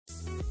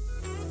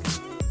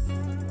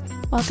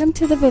Welcome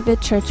to the Vivid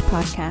Church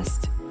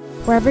podcast.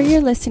 Wherever you're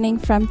listening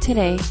from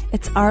today,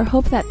 it's our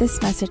hope that this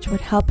message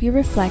would help you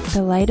reflect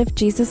the light of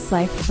Jesus'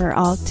 life for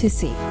all to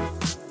see.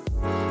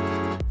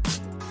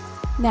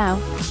 Now,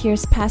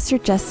 here's Pastor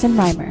Justin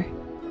Reimer.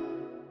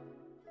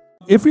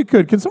 If we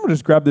could, can someone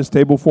just grab this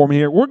table for me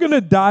here? We're going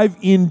to dive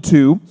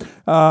into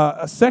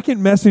a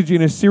second message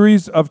in a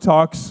series of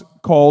talks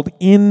called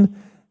In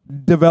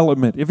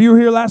Development. If you were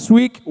here last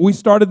week, we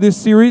started this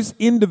series,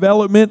 In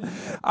Development.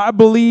 I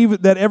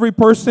believe that every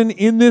person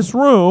in this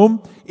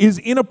room is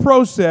in a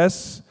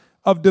process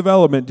of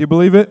development. Do you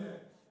believe it?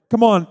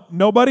 Come on,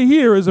 nobody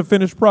here is a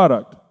finished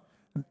product.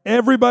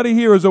 Everybody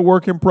here is a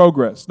work in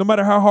progress, no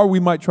matter how hard we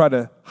might try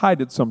to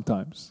hide it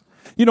sometimes.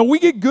 You know, we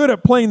get good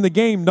at playing the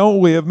game,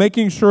 don't we, of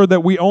making sure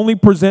that we only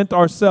present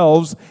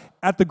ourselves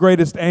at the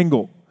greatest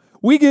angle.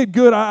 We get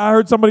good. I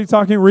heard somebody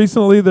talking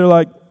recently, they're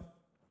like,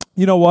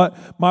 you know what?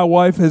 My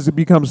wife has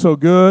become so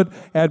good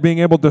at being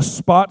able to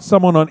spot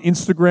someone on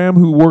Instagram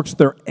who works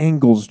their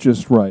angles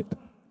just right.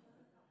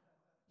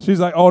 She's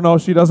like, oh no,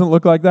 she doesn't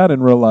look like that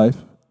in real life.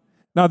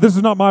 Now, this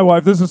is not my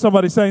wife. This is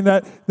somebody saying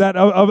that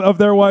of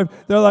their wife.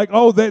 They're like,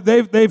 oh,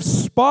 they've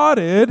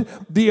spotted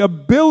the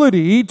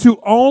ability to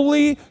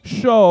only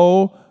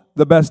show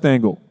the best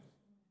angle.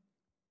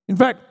 In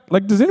fact,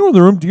 like, does anyone in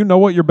the room, do you know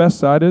what your best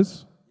side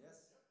is?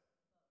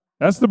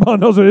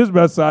 Esteban knows what his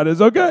best side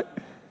is. Okay.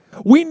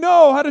 We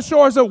know how to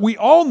show ourselves. We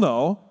all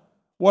know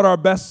what our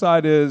best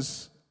side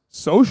is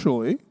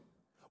socially.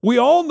 We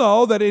all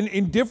know that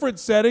in different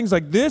settings,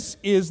 like this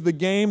is the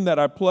game that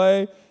I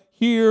play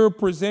here,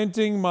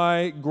 presenting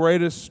my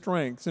greatest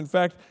strengths. In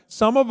fact,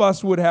 some of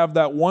us would have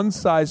that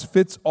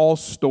one-size-fits-all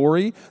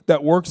story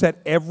that works at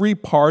every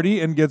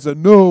party and gets a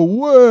no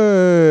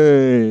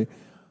way.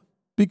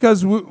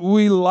 Because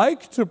we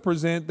like to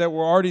present that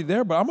we're already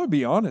there, but I'm going to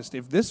be honest,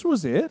 if this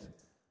was it,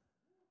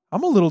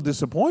 I'm a little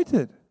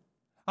disappointed.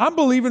 I'm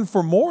believing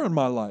for more in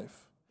my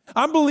life.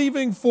 I'm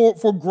believing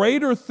for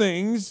greater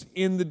things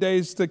in the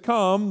days to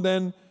come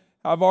than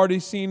I've already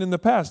seen in the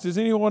past. Is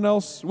anyone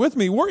else with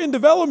me? We're in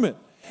development.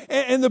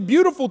 And the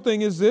beautiful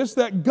thing is this,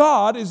 that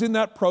God is in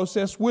that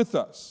process with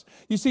us.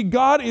 You see,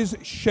 God is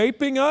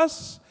shaping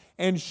us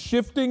and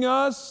shifting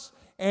us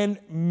and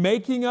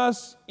making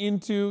us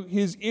into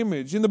His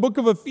image. In the book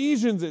of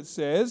Ephesians, it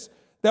says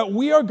that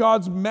we are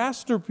God's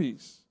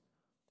masterpiece.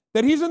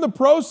 That He's in the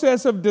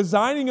process of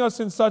designing us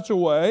in such a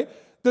way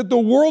that the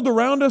world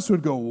around us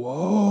would go,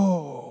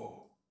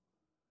 whoa.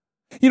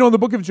 You know, in the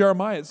book of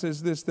Jeremiah, it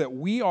says this, that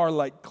we are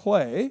like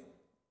clay,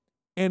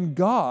 and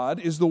God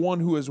is the one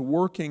who is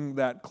working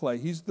that clay.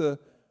 He's the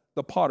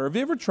potter. Have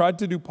you ever tried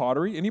to do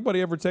pottery? Anybody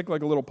ever take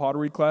like a little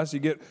pottery class? You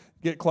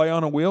get clay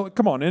on a wheel?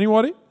 Come on,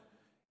 anybody?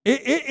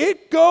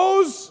 It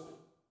goes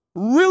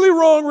really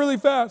wrong really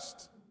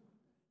fast.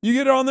 You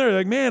get it on there,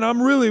 like, man,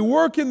 I'm really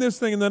working this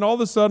thing, and then all of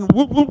a sudden,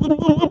 whoop, whoop, whoop,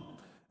 whoop,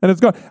 and it's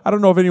gone. I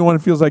don't know if anyone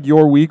feels like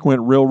your week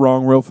went real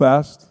wrong real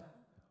fast.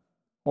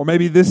 Or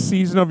maybe this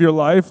season of your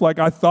life, like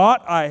I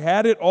thought I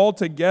had it all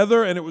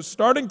together and it was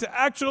starting to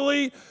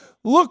actually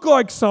look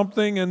like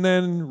something and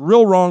then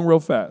real wrong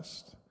real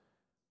fast.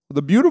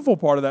 The beautiful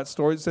part of that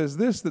story, it says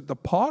this, that the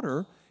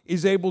potter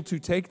is able to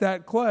take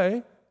that clay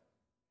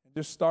and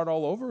just start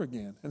all over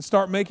again and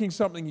start making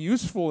something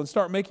useful and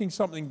start making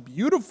something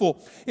beautiful.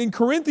 In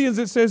Corinthians,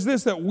 it says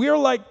this, that we're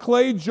like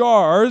clay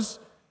jars,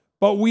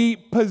 but we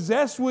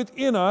possess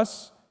within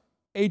us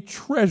a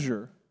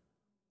treasure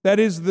that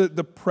is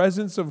the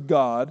presence of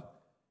God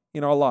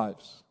in our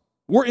lives.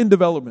 We're in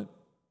development.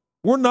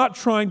 We're not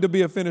trying to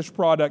be a finished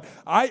product.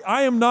 I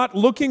am not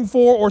looking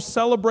for or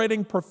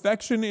celebrating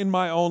perfection in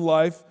my own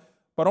life,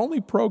 but only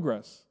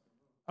progress.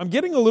 I'm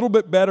getting a little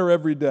bit better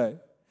every day.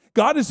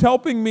 God is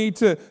helping me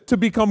to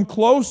become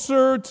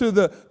closer to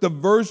the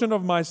version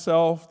of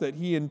myself that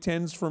He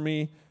intends for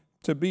me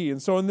to be. And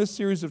so in this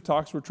series of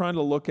talks, we're trying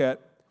to look at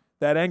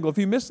that angle. If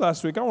you missed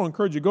last week, I want to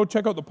encourage you, go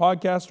check out the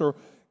podcast or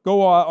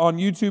go on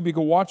YouTube. You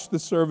can watch the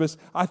service.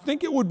 I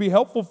think it would be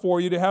helpful for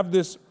you to have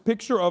this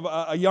picture of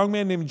a young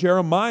man named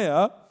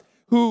Jeremiah,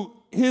 who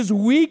his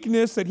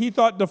weakness that he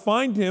thought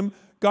defined him,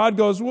 God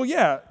goes, well,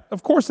 yeah,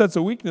 of course that's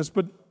a weakness,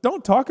 but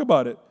don't talk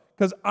about it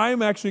because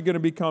I'm actually going to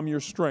become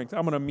your strength.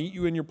 I'm going to meet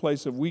you in your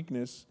place of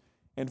weakness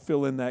and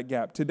fill in that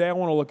gap. Today I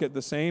want to look at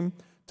the same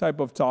type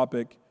of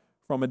topic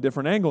from a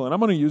different angle, and I'm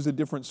going to use a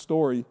different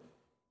story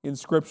in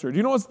Scripture. Do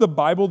you know it's the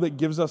Bible that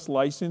gives us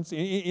license?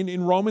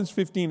 In Romans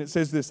 15, it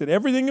says this, that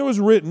everything that was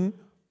written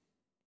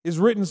is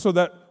written so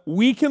that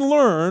we can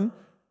learn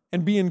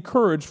and be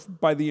encouraged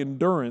by the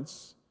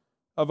endurance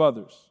of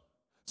others.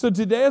 So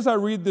today as I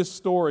read this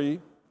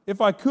story,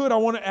 if I could, I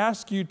want to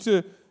ask you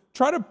to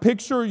try to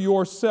picture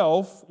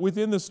yourself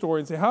within the story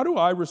and say, how do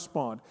I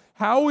respond?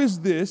 How is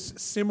this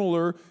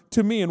similar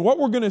to me? And what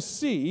we're going to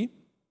see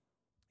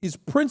is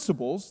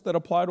principles that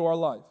apply to our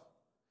life.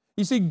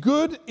 You see,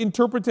 good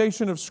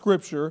interpretation of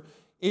Scripture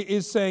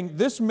is saying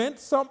this meant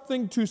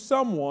something to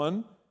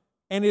someone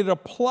and it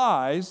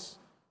applies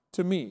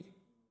to me.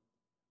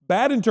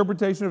 Bad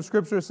interpretation of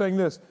Scripture is saying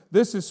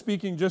this is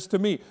speaking just to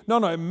me.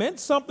 No, it meant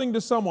something to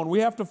someone. We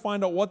have to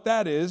find out what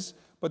that is,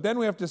 But then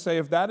we have to say,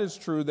 if that is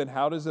true, then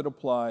how does it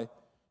apply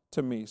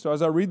to me? So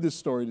as I read this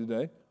story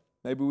today,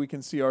 maybe we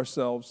can see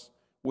ourselves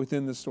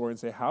within the story and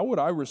say, how would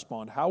I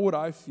respond? How would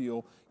I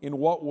feel? In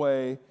what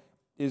way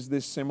is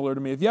this similar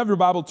to me? If you have your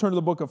Bible, turn to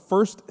the book of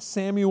 1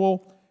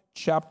 Samuel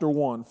chapter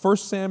 1. 1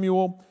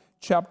 Samuel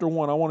chapter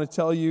 1, I want to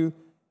tell you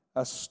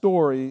a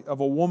story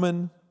of a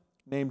woman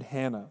named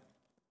Hannah.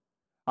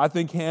 I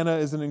think Hannah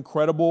is an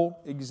incredible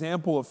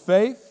example of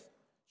faith.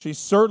 She's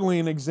certainly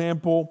an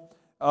example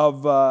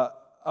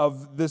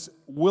of this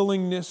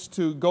willingness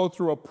to go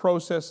through a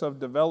process of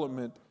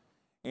development.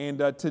 And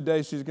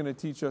today she's going to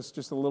teach us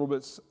just a little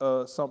bit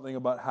something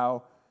about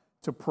how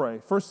to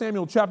pray. 1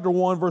 Samuel chapter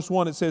 1, verse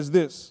 1, it says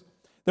this.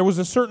 There was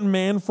a certain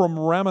man from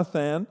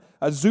Ramathan,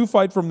 a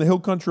Zuphite from the hill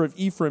country of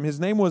Ephraim. His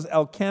name was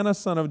Elkanah,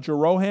 son of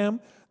Jeroham,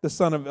 the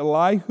son of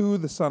Elihu,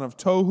 the son of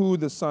Tohu,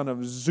 the son of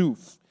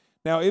Zuph.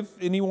 Now, if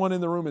anyone in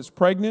the room is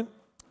pregnant,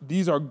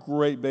 these are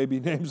great baby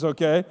names,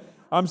 okay?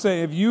 I'm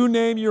saying if you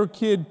name your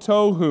kid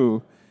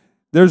Tohu,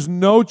 there's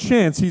no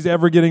chance he's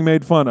ever getting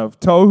made fun of.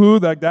 Tohu,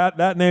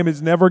 that name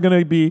is never going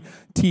to be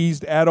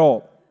teased at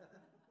all.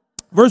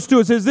 Verse 2,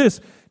 it says this.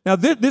 Now,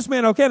 this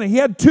man Elkanah, he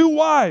had 2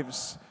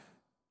 wives.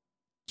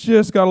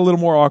 Just got a little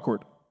more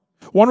awkward.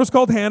 One was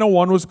called Hannah,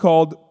 one was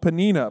called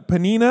Peninnah.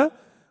 Peninnah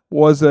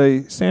was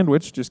a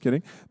sandwich, just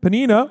kidding.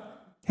 Peninnah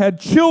had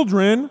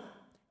children,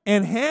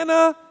 and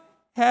Hannah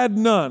had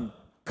none.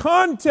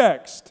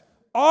 Context,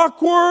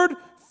 awkward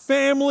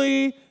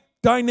family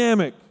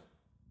dynamic.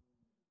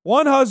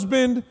 1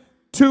 husband,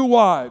 2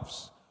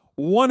 wives.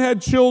 One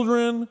had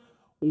children,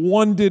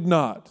 one did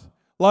not.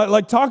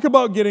 Like talk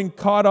about getting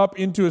caught up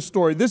into a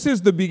story. This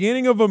is the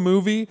beginning of a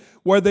movie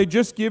where they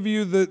just give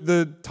you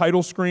the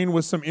title screen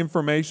with some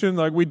information.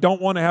 Like, we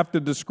don't want to have to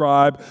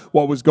describe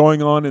what was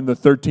going on in the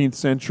 13th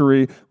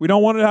century. We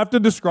don't want to have to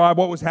describe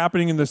what was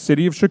happening in the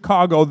city of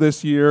Chicago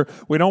this year.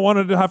 We don't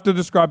want to have to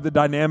describe the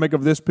dynamic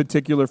of this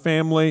particular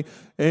family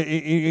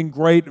in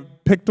great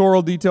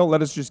pictorial detail.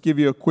 Let us just give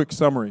you a quick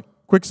summary.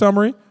 Quick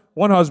summary,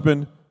 1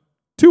 husband,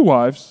 2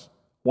 wives,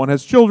 one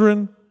has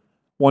children,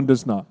 one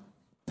does not.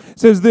 It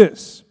says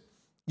this,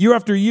 year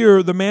after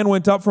year, the man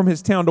went up from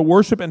his town to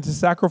worship and to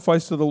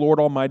sacrifice to the Lord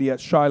Almighty at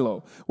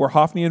Shiloh, where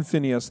Hophni and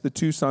Phinehas, the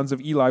 2 sons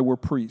of Eli, were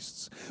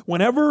priests.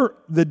 Whenever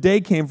the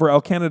day came for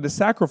Elkanah to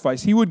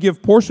sacrifice, he would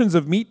give portions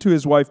of meat to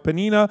his wife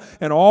Peninnah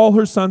and all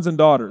her sons and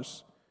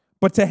daughters.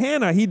 But to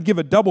Hannah, he'd give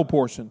a double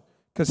portion,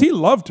 because he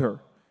loved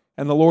her,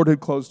 and the Lord had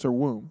closed her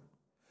womb.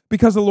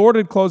 Because the Lord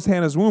had closed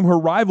Hannah's womb, her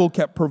rival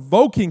kept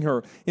provoking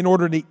her in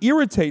order to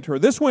irritate her.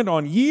 This went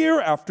on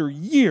year after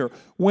year.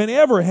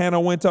 Whenever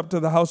Hannah went up to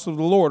the house of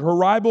the Lord, her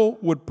rival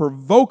would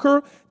provoke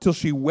her till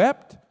she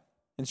wept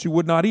and she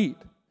would not eat.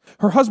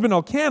 Her husband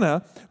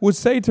Elkanah would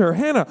say to her,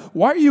 Hannah,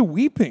 why are you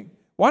weeping?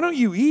 Why don't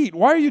you eat?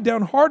 Why are you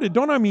downhearted?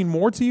 Don't I mean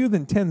more to you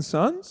than 10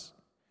 sons?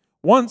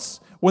 Once,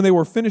 when they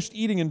were finished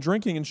eating and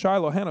drinking in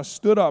Shiloh, Hannah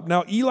stood up.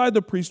 Now Eli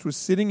the priest was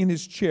sitting in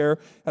his chair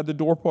at the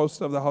doorpost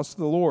of the house of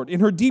the Lord.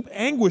 In her deep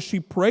anguish, she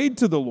prayed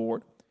to the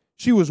Lord.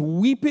 She was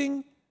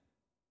weeping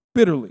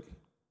bitterly.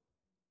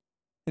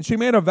 And she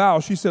made a vow.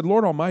 She said,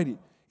 Lord Almighty,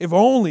 if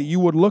only you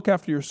would look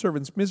after your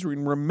servant's misery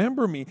and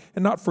remember me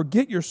and not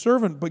forget your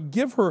servant, but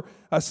give her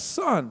a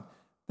son,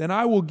 then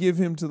I will give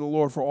him to the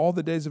Lord for all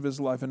the days of his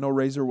life, and no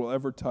razor will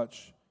ever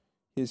touch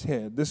his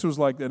head. This was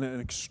like an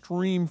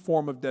extreme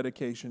form of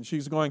dedication.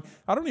 She's going,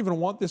 I don't even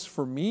want this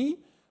for me.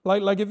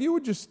 Like if you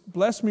would just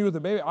bless me with a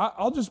baby,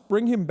 I'll just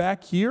bring him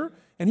back here,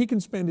 and he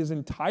can spend his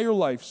entire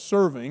life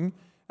serving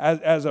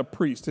as a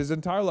priest, his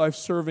entire life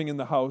serving in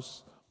the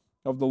house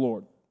of the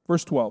Lord.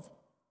 Verse 12.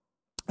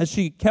 As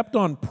she kept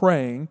on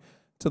praying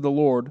to the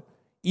Lord,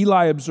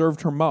 Eli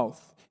observed her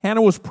mouth.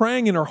 Hannah was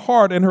praying in her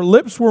heart, and her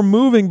lips were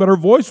moving, but her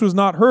voice was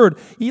not heard.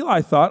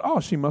 Eli thought, oh,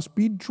 she must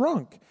be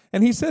drunk.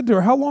 And he said to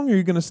her, how long are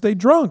you going to stay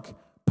drunk?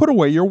 Put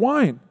away your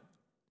wine.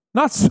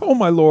 Not so,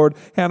 my lord,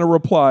 Hannah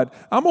replied.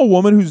 I'm a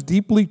woman who's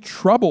deeply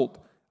troubled.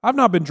 I've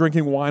not been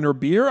drinking wine or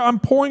beer. I'm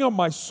pouring out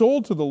my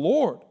soul to the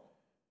Lord.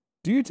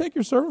 Do you take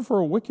your servant for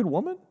a wicked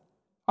woman?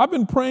 I've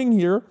been praying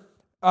here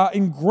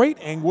in great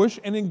anguish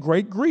and in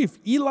great grief.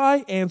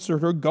 Eli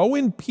answered her, go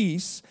in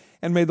peace,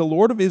 and may the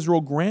Lord of Israel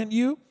grant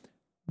you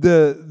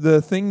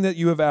the thing that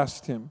you have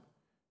asked him.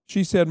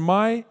 She said,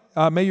 may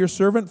your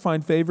servant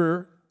find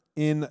favor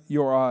in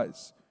your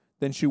eyes.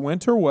 Then she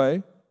went her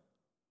way,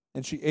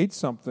 and she ate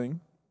something,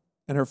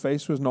 and her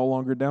face was no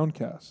longer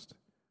downcast.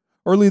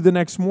 Early the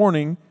next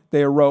morning,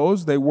 they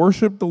arose, they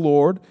worshiped the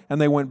Lord,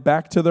 and they went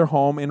back to their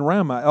home in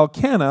Ramah.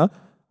 Elkanah,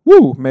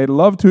 made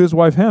love to his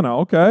wife Hannah,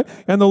 okay,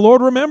 and the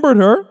Lord remembered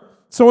her.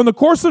 So in the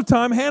course of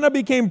time, Hannah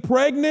became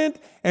pregnant,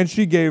 and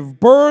she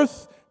gave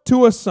birth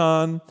to a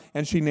son,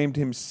 and she named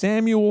him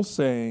Samuel,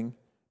 saying,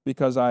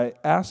 because I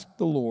asked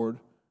the Lord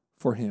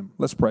for him.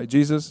 Let's pray.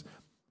 Jesus,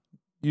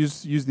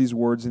 use these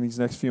words in these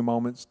next few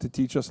moments to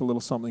teach us a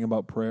little something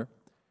about prayer.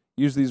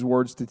 Use these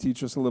words to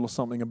teach us a little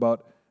something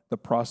about the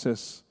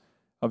process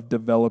of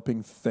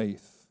developing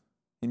faith.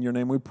 In your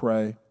name we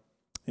pray.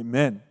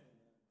 Amen.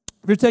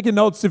 If you're taking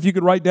notes, if you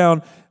could write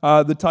down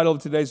the title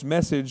of today's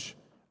message,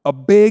 A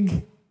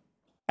Big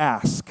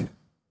Ask.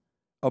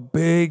 a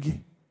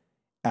big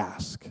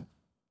ask.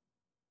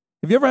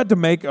 Have you ever had to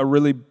make a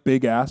really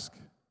big ask?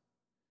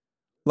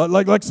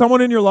 Like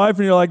someone in your life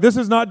and you're like, this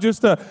is not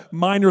just a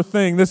minor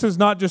thing. This is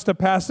not just a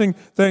passing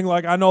thing.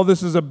 Like, I know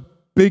this is a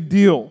big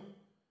deal.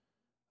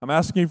 I'm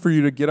asking for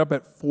you to get up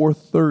at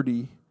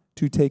 4:30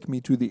 to take me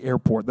to the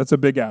airport. That's a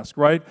big ask,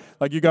 right?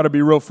 Like, you got to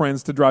be real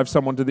friends to drive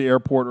someone to the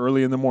airport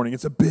early in the morning.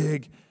 It's a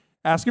big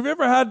ask. Have you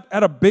ever had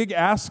a big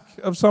ask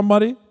of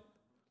somebody?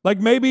 Like,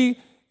 maybe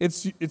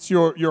it's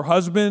your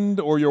husband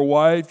or your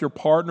wife, your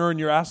partner, and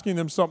you're asking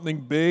them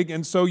something big,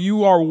 and so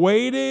you are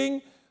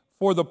waiting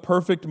for the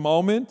perfect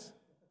moment.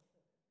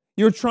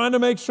 You're trying to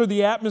make sure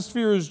the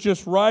atmosphere is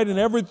just right and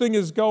everything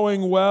is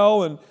going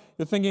well, and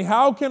you're thinking,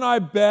 how can I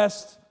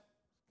best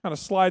kind of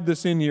slide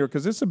this in here?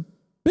 Because it's a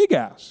big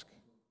ask.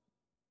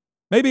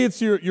 Maybe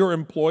it's your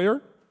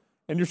employer,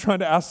 and you're trying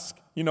to ask,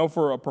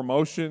 for a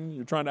promotion.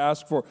 You're trying to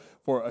ask for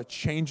a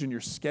change in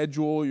your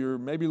schedule. You're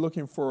maybe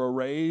looking for a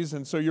raise,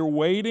 and so you're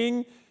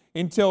waiting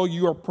until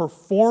your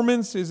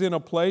performance is in a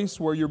place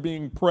where you're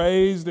being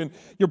praised and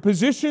you're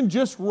positioned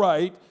just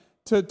right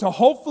to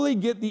hopefully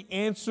get the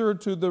answer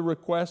to the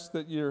request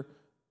that you're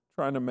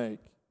trying to make.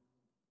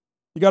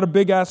 You got a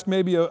big ask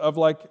maybe of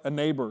like a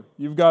neighbor.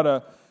 You've got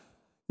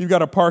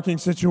a parking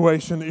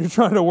situation that you're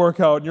trying to work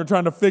out, and you're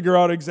trying to figure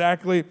out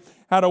exactly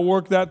how to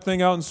work that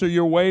thing out, and so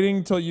you're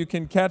waiting till you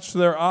can catch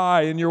their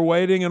eye, and you're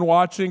waiting and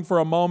watching for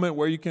a moment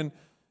where you can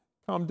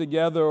come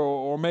together,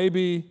 or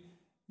maybe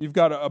you've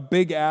got a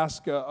big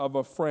ask of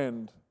a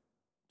friend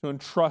to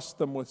entrust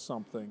them with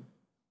something.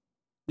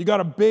 You got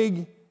a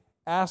big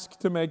ask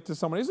to make to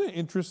someone. Isn't it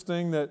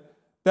interesting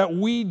that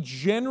we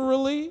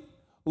generally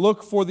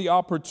look for the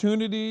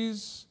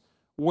opportunities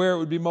where it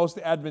would be most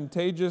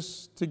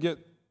advantageous to get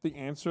the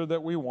answer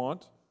that we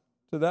want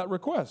to that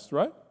request,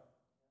 right?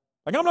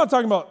 Like, I'm not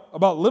talking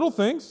about little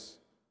things.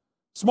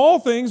 Small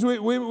things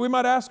we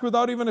might ask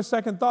without even a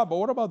second thought, but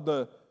what about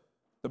the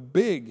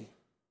big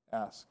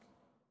ask?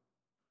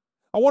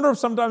 I wonder if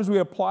sometimes we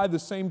apply the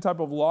same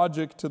type of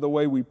logic to the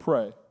way we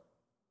pray.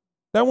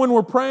 That when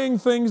we're praying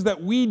things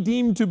that we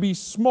deem to be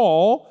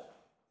small,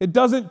 it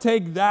doesn't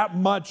take that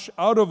much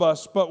out of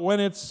us, but when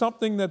it's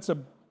something that's a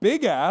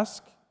big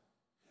ask,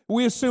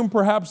 we assume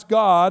perhaps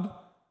God,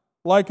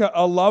 like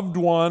a loved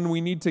one, we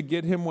need to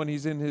get him when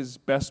he's in his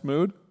best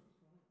mood.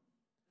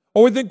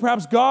 Or we think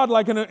perhaps God,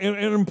 like an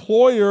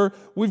employer,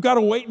 we've got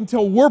to wait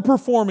until we're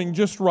performing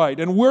just right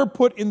and we're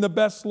put in the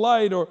best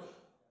light.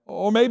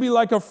 Or maybe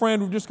like a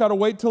friend, we've just got to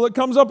wait till it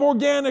comes up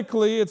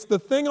organically. It's the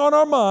thing on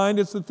our mind,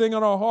 it's the thing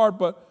on our heart,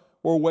 but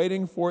we're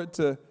waiting for it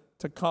to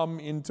come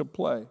into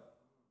play.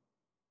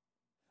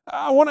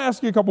 I want to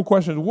ask you a couple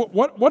questions.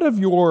 What have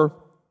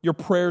your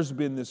prayers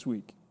been this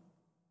week?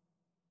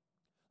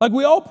 Like,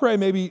 we all pray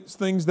maybe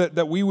things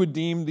that we would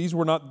deem these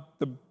were not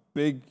the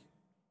big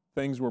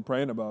things we're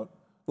praying about.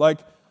 Like,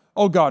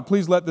 oh God,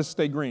 please let this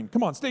stay green.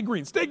 Come on, stay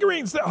green, stay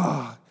green.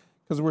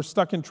 Because we're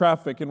stuck in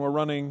traffic and we're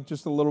running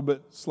just a little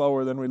bit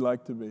slower than we'd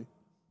like to be.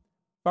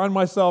 I find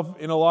myself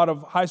in a lot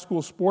of high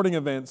school sporting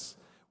events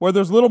where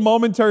there's little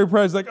momentary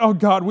prayers like, oh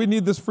God, we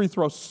need this free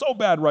throw so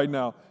bad right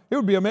now. It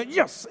would be amen.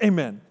 Yes,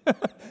 amen.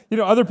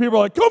 Other people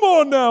are like, come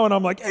on now. And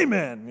I'm like,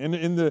 amen,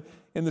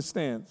 in the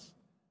stands.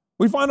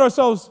 We find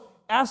ourselves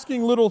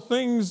asking little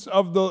things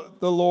of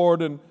the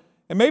Lord and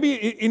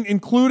maybe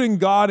including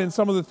God in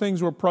some of the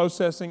things we're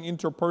processing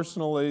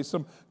interpersonally,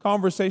 some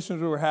conversations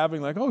we were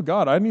having, like, oh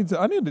God, I need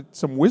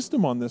some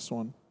wisdom on this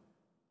one.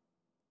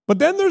 But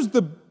then there's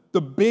the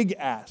big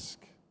ask.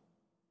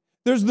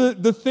 There's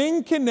the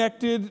thing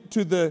connected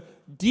to the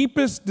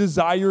deepest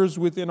desires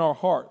within our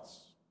hearts.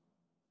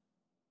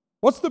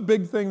 What's the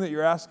big thing that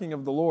you're asking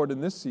of the Lord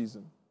in this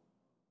season?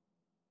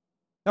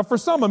 Now, for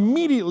some,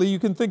 immediately you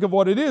can think of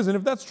what it is, and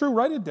if that's true,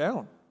 write it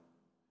down.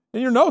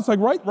 In your notes, like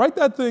write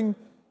that thing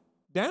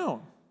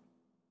down.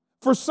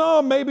 For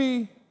some,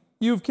 maybe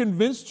you've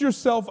convinced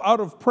yourself out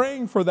of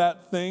praying for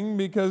that thing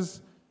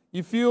because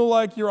you feel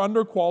like you're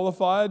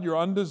underqualified, you're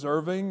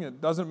undeserving,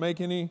 it doesn't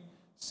make any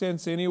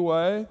sense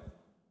anyway.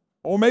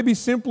 Or maybe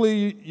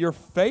simply your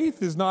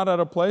faith is not at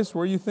a place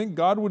where you think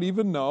God would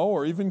even know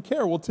or even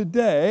care. Well,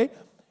 today,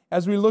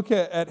 as we look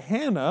at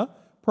Hannah,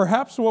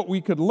 perhaps what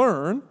we could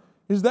learn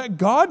is that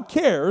God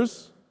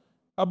cares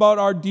about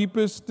our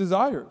deepest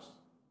desires.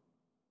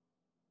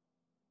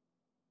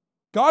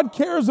 God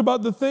cares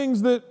about the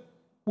things that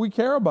we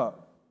care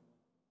about.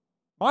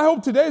 My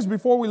hope today is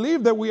before we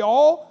leave that we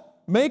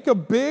all make a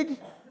big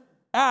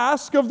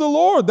ask of the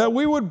Lord, that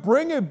we would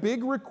bring a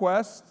big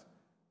request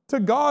to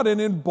God and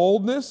in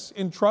boldness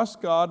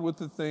entrust God with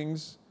the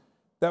things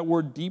that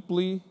we're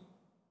deeply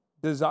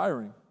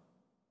desiring.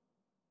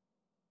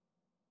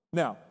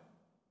 Now,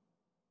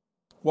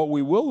 what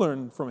we will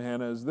learn from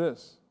Hannah is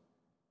this,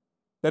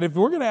 that if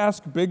we're going to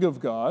ask big of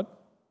God,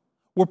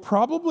 we're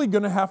probably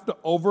going to have to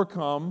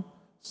overcome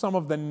some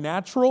of the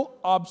natural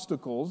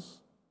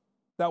obstacles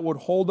that would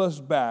hold us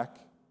back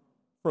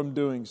from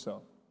doing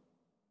so.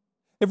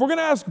 If we're going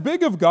to ask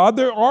big of God,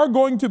 there are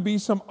going to be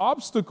some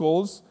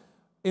obstacles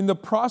in the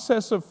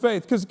process of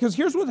faith. Because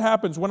here's what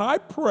happens. When I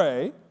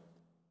pray,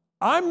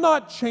 I'm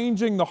not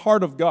changing the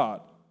heart of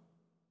God.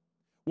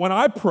 When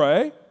I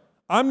pray,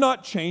 I'm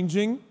not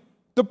changing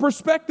the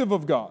perspective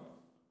of God.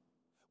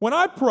 When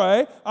I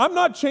pray, I'm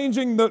not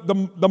changing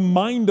the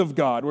mind of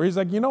God, where He's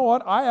like, you know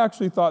what, I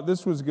actually thought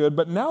this was good,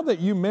 but now that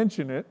you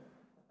mention it,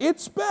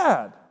 it's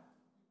bad.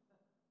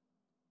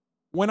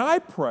 When I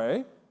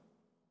pray,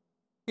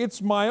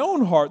 it's my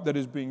own heart that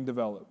is being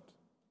developed.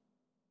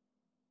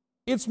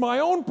 It's my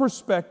own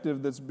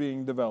perspective that's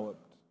being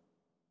developed.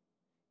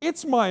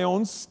 It's my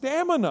own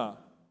stamina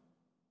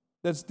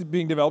that's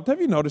being developed. Have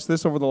you noticed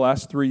this over the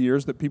last 3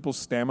 years, that people's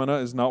stamina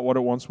is not what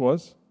it once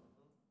was?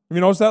 Have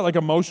you noticed that, like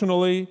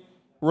emotionally,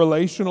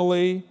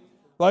 relationally,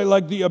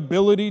 like the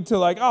ability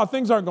to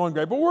things aren't going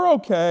great, but we're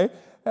okay.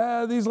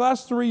 These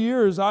last 3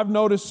 years, I've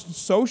noticed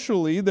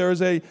socially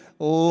there's a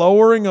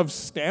lowering of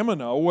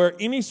stamina where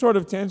any sort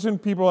of tension,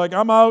 people are like,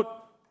 I'm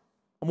out.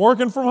 I'm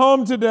working from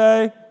home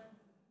today.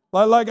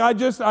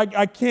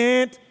 I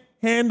can't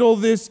handle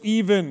this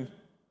even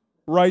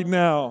right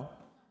now.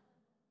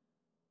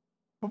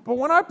 But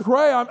when I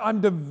pray,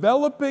 I'm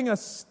developing a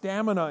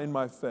stamina in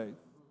my faith.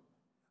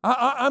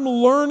 I'm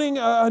learning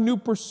a new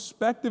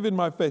perspective in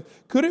my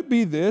faith. Could it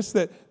be this,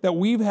 that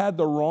we've had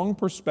the wrong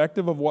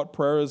perspective of what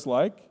prayer is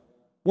like?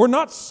 We're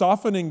not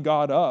softening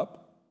God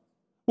up.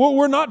 Well,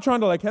 we're not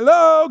trying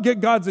to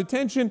get God's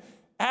attention.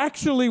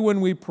 Actually,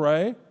 when we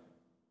pray,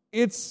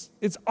 it's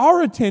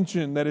our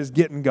attention that is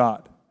getting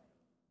God.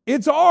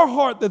 It's our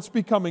heart that's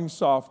becoming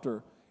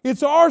softer.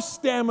 It's our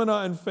stamina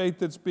and faith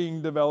that's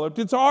being developed.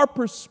 It's our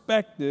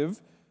perspective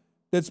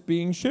that's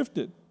being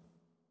shifted.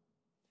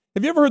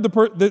 Have you ever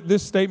heard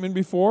this statement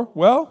before?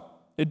 Well,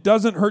 it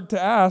doesn't hurt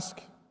to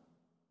ask.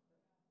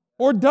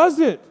 Or does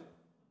it?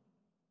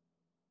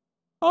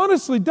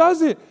 Honestly,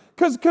 does it?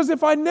 Because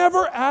if I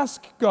never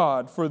ask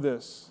God for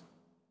this,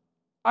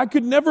 I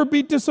could never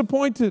be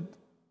disappointed.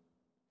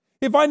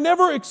 If I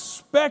never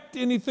expect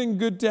anything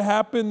good to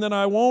happen, then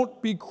I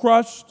won't be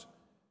crushed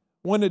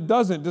when it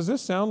doesn't. Does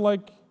this sound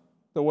like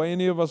the way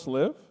any of us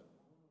live?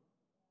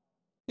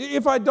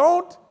 If I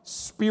don't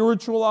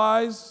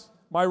spiritualize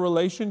my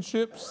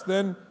relationships,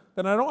 then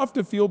I don't have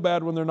to feel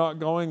bad when they're not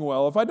going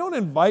well. If I don't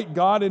invite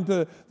God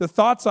into the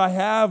thoughts I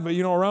have,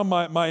 around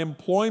my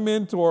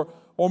employment or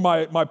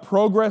my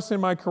progress in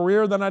my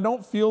career, then I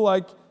don't feel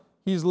like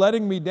He's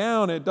letting me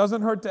down. It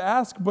doesn't hurt to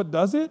ask, but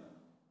does it?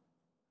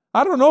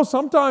 I don't know.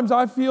 Sometimes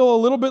I feel a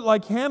little bit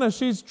like Hannah.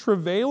 She's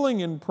travailing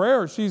in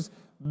prayer. She's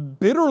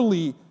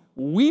bitterly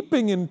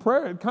weeping in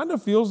prayer. It kind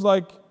of feels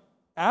like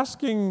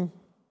asking,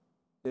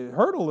 it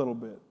hurt a little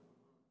bit.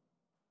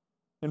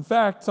 In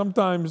fact,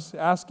 sometimes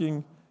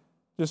asking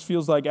just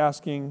feels like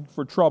asking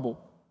for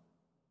trouble.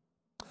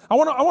 I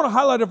want to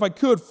highlight, if I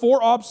could,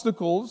 4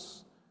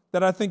 obstacles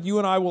that I think you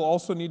and I will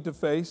also need to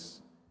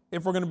face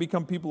if we're going to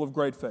become people of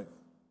great faith.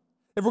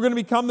 If we're going to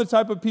become the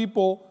type of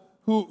people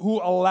who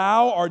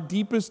allow our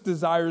deepest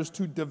desires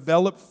to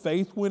develop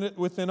faith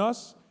within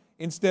us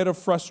instead of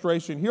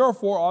frustration. Here are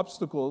 4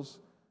 obstacles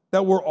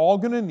that we're all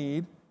going to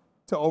need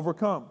to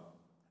overcome.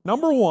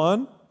 Number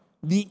 1,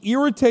 the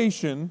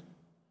irritation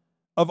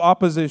of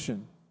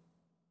opposition.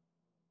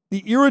 The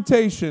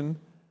irritation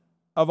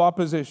of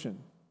opposition.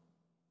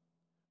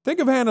 Think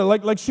of Hannah,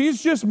 like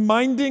she's just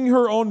minding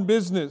her own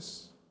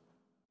business.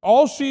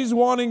 All she's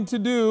wanting to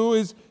do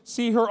is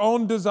see her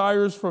own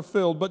desires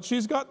fulfilled. But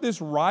she's got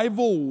this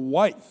rival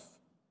wife.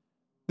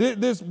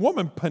 This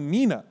woman,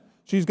 Peninnah.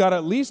 She's got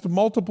at least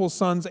multiple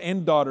sons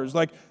and daughters.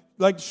 Like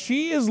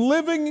she is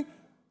living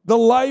the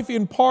life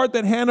in part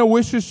that Hannah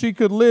wishes she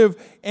could live.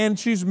 And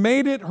she's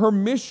made it her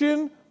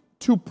mission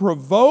to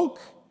provoke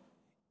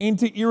and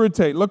to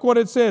irritate. Look what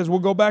it says. We'll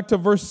go back to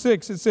verse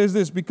 6. It says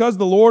this: because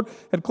the Lord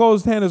had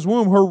closed Hannah's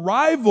womb, her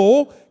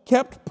rival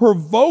kept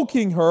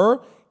provoking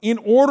her in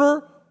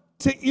order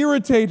to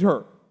irritate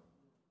her.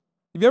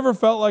 Have you ever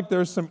felt like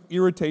there's some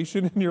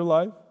irritation in your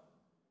life?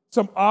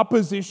 Some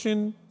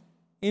opposition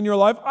in your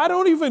life? I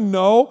don't even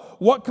know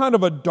what kind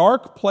of a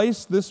dark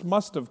place this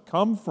must have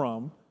come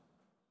from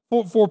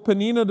for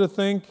Peninnah to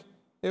think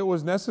it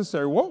was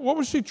necessary. What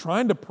was she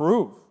trying to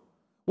prove?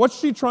 What's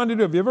she trying to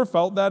do? Have you ever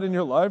felt that in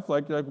your life?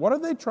 Like what are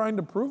they trying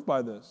to prove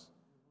by this?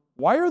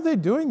 Why are they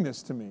doing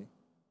this to me?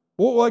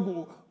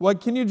 Well,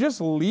 can you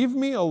just leave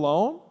me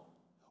alone?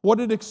 What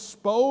it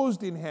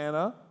exposed in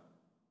Hannah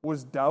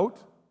was doubt,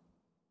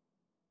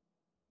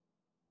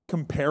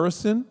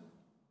 comparison,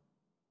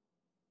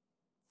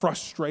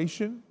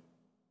 frustration.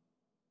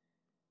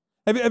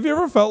 Have you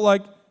ever felt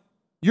like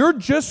you're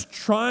just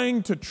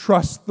trying to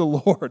trust the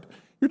Lord?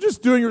 You're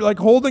just you're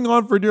holding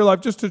on for dear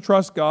life just to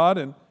trust God,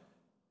 and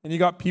you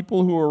got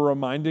people who are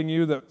reminding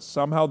you that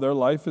somehow their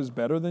life is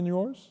better than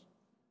yours?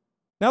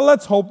 Now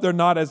let's hope they're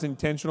not as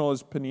intentional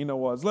as Peninnah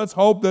was. Let's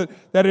hope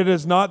that it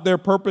is not their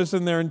purpose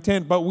and their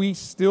intent, but we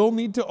still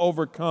need to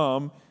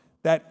overcome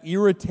that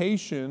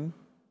irritation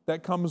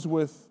that comes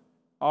with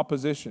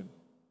opposition.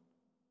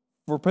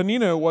 For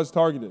Peninnah, it was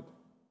targeted.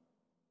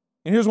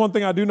 And here's one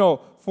thing I do know.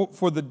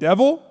 For the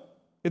devil,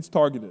 it's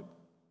targeted.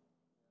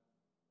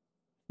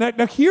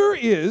 Now here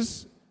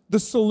is the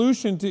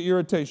solution to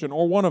irritation,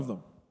 or one of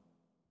them.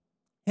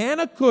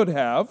 Hannah could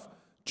have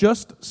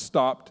just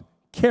stopped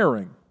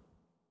caring.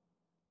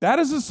 That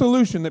is a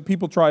solution that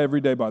people try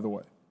every day, by the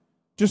way.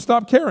 Just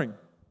stop caring.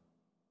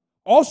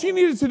 All she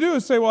needed to do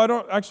is say, well, I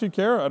don't actually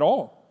care at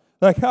all.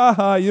 Like,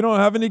 you don't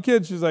have any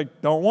kids. She's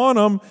like, don't want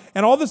them.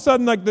 And all of a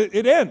sudden,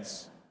 it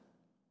ends.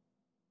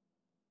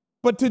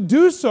 But to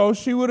do so,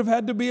 she would have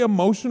had to be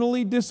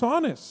emotionally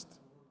dishonest.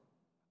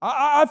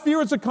 I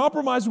fear it's a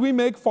compromise we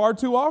make far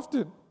too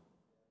often.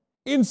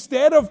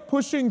 Instead of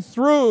pushing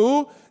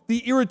through the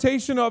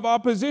irritation of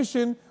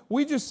opposition,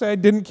 we just say,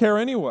 didn't care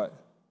anyway.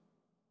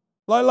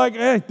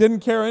 Didn't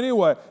care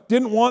anyway.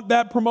 Didn't want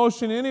that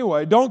promotion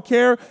anyway. Don't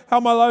care how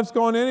my life's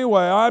going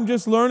anyway. I'm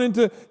just learning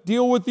to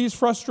deal with these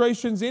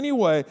frustrations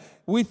anyway.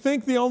 We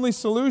think the only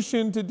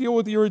solution to deal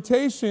with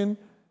irritation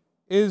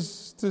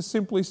is to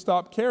simply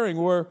stop caring,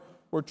 where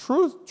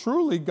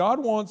truly God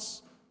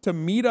wants to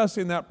meet us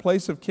in that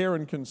place of care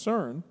and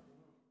concern.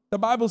 The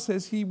Bible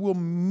says He will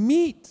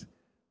meet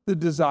the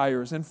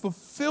desires and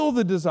fulfill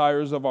the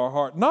desires of our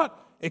heart,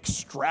 not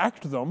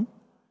extract them.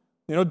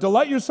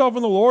 Delight yourself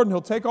in the Lord and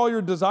He'll take all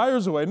your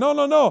desires away.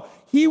 No.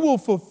 He will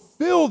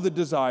fulfill the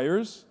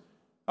desires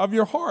of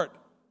your heart.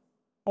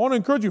 I want to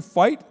encourage you,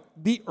 fight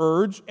the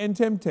urge and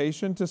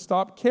temptation to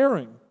stop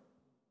caring.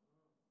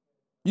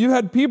 You've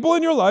had people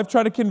in your life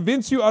try to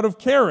convince you out of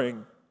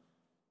caring.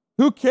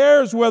 Who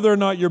cares whether or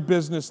not your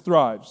business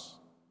thrives?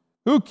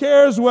 Who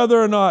cares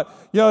whether or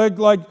not,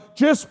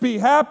 just be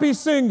happy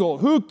single?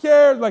 Who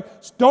cares?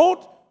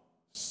 Don't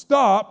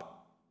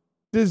stop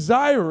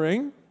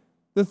desiring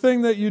the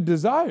thing that you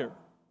desire.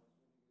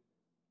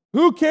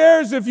 Who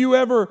cares if you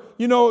ever,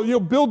 you'll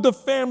build the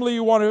family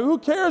you want to? Who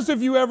cares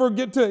if you ever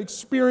get to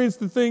experience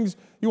the things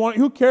you want?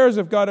 Who cares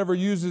if God ever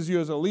uses you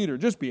as a leader?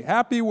 Just be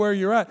happy where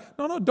you're at.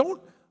 No,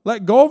 don't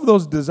let go of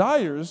those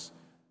desires.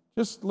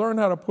 Just learn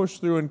how to push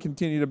through and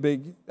continue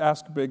to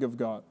ask big of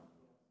God.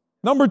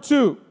 Number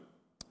 2,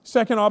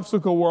 second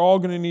obstacle we're all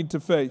going to need to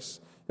face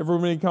if we're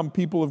going to become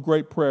people of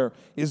great prayer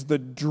is the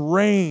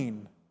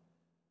drain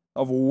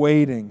of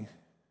waiting.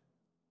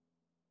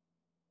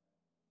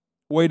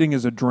 Waiting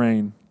is a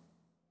drain.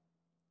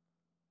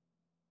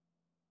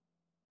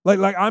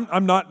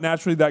 I'm not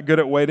naturally that good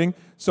at waiting,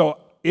 so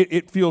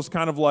it feels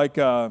kind of like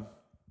a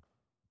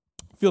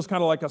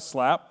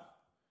slap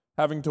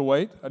having to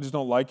wait. I just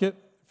don't like it.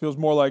 It feels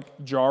more like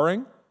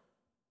jarring.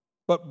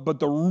 But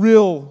the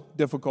real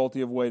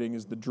difficulty of waiting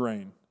is the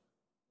drain.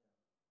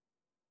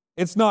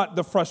 It's not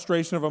the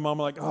frustration of a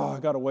moment I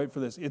got to wait for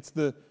this. It's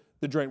the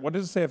drain. What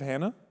does it say of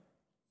Hannah?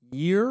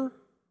 Year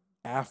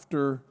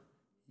after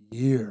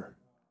year.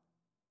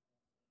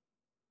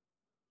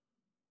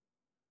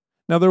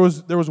 Now, there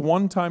was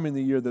one time in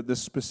the year that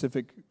this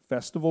specific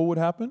festival would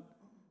happen,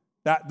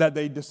 that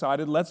they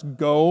decided, let's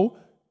go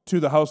to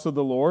the house of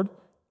the Lord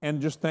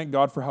and just thank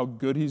God for how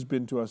good He's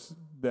been to us.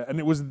 And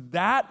it was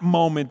that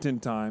moment in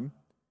time,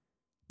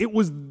 it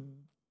was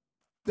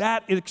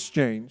that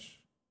exchange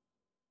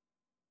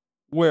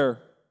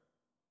where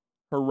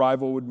her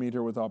rival would meet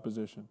her with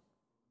opposition.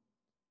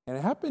 And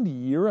it happened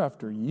year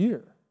after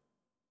year.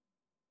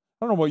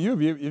 I don't know about you.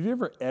 Have you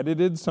ever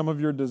edited some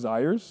of your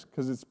desires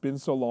because it's been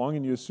so long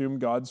and you assume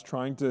God's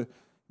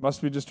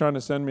must be just trying to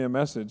send me a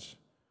message?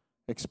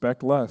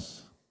 Expect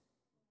less.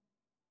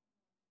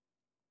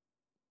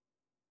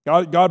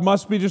 God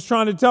must be just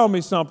trying to tell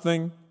me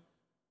something.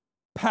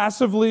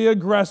 Passively,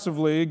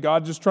 aggressively,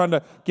 God just trying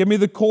to give me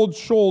the cold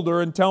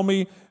shoulder and tell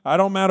me I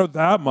don't matter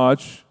that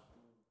much.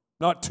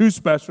 Not too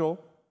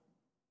special.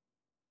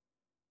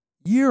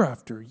 Year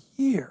after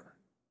year.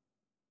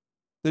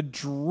 The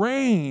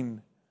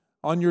drain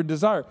on your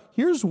desire.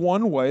 Here's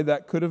one way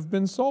that could have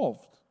been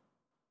solved.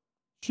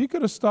 She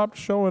could have stopped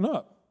showing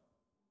up.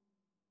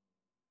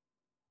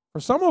 For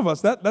some of us,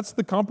 that's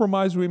the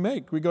compromise we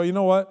make. We go, you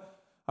know what?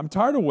 I'm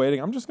tired of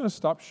waiting. I'm just going to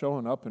stop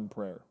showing up in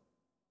prayer.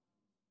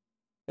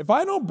 If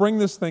I don't bring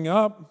this thing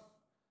up,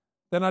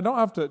 then I don't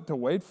have to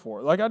wait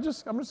for it. I'm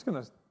just going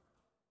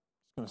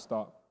to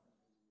stop.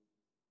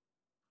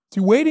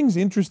 See, waiting's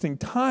interesting.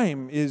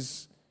 Time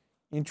is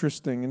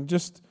interesting. And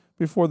just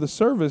before the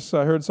service,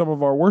 I heard some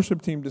of our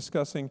worship team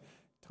discussing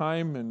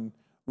time and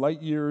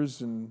light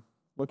years and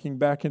looking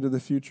back into the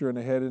future and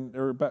ahead.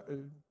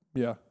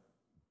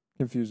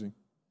 Confusing.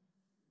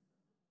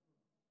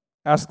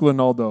 Ask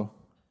Linaldo.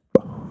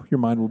 Your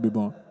mind will be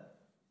blown.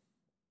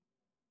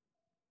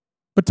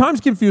 But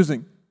time's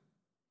confusing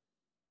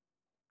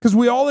because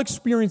we all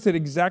experience it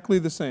exactly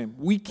the same.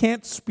 We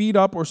can't speed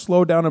up or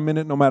slow down a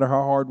minute no matter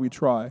how hard we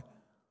try.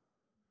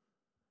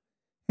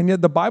 And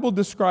yet the Bible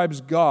describes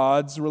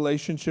God's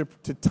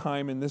relationship to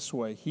time in this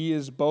way. He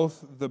is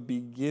both the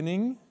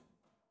beginning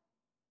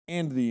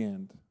and the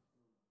end.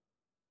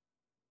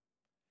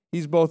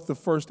 He's both the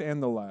first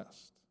and the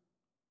last.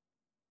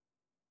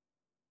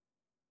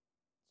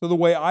 So the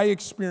way I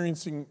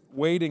experiencing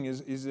waiting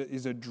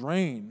is a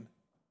drain.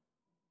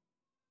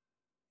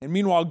 And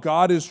meanwhile,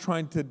 God is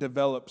trying to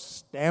develop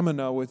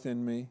stamina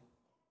within me.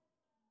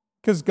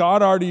 Because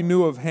God already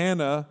knew of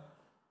Hannah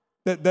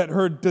that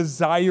her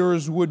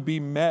desires would be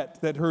met,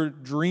 that her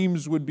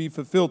dreams would be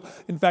fulfilled.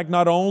 In fact,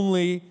 not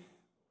only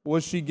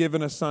was she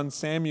given a son,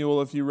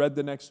 Samuel. If you read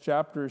the next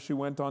chapter, she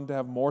went on to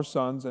have more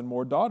sons and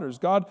more daughters.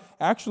 God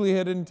actually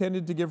had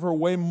intended to give her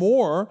way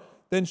more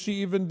than she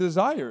even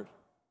desired.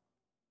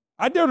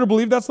 I dare to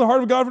believe that's the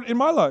heart of God in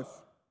my life.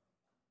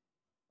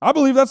 I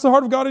believe that's the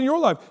heart of God in your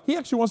life. He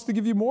actually wants to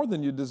give you more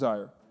than you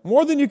desire,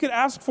 more than you could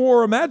ask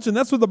for or imagine.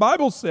 That's what the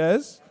Bible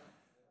says.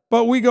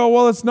 But we go,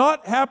 well, it's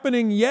not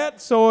happening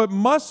yet, so it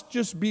must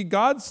just be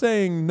God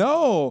saying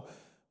no.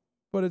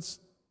 But it's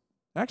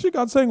actually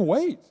God saying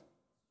wait.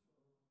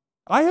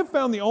 I have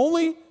found the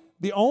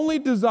only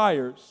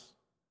desires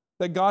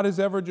that God has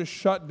ever just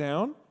shut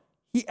down,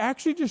 He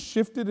actually just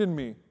shifted in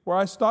me, where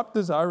I stopped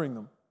desiring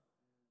them.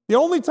 The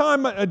only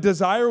time a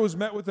desire was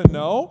met with a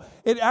no,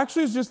 it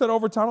actually is just that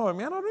over time, I'm like,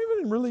 man, I don't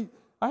even really,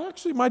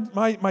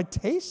 my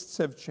tastes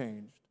have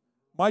changed.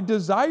 My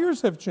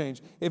desires have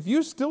changed. If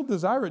you still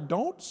desire it,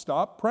 don't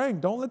stop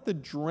praying. Don't let the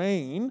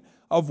drain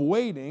of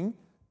waiting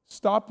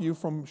stop you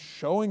from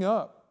showing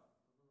up.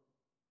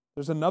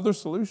 There's another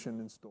solution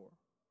in store.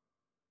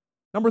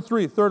 Number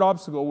 3, third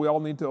obstacle we all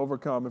need to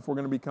overcome if we're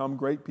going to become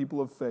great people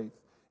of faith,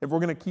 if we're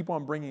going to keep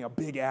on bringing a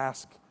big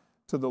ask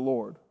to the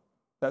Lord.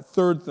 That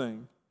third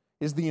thing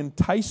is the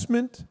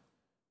enticement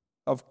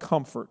of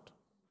comfort.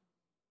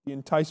 The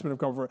enticement of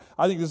comfort.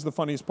 I think this is the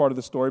funniest part of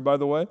the story, by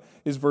the way,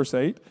 is verse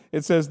 8.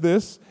 It says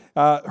this,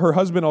 her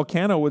husband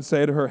Elkanah would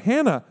say to her,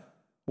 Hannah,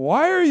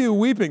 why are you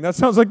weeping? That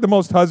sounds like the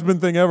most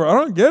husband thing ever. I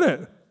don't get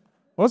it.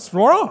 What's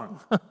wrong?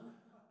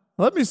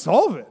 Let me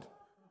solve it.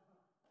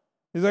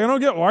 He's like, I don't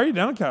get, why are you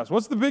downcast?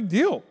 What's the big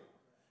deal?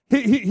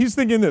 He's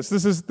thinking this.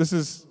 This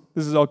is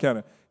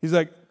Elkanah. He's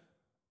like,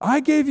 I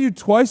gave you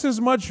twice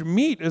as much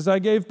meat as I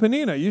gave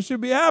Peninnah. You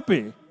should be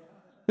happy.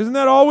 Isn't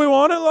that all we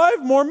want in life?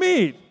 More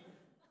meat.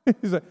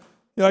 He's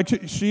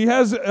like, she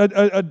has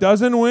a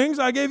dozen wings.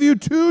 I gave you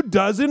 2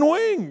 dozen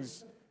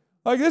wings.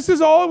 Like, this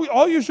is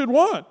all you should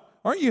want.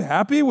 Aren't you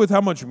happy with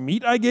how much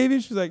meat I gave you?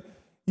 She's like,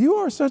 you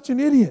are such an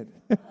idiot.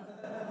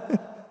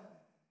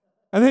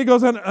 And then he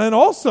goes on, and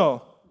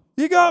also,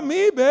 you got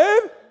me,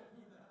 babe.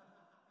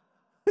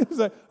 He's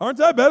like, aren't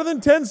I better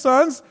than 10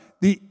 sons?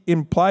 The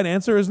implied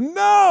answer is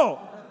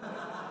no.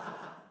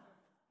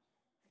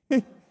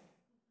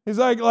 He's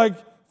like,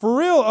 for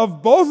real,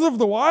 of both of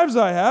the wives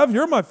I have,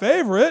 you're my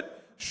favorite.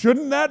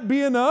 Shouldn't that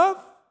be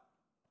enough?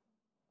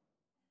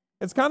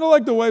 It's kind of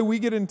like the way we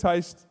get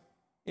enticed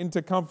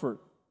into comfort,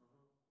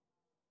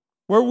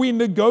 where we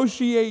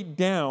negotiate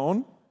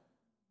down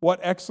what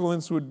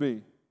excellence would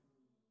be.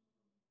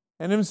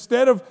 And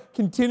instead of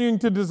continuing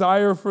to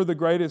desire for the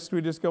greatest,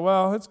 we just go,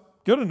 well, it's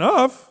good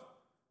enough.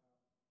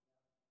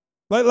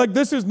 Like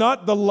this is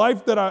not the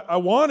life that I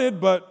wanted,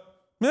 but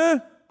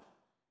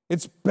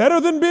it's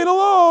better than being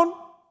alone.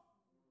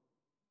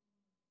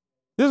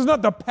 This is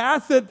not the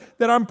path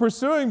that I'm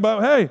pursuing,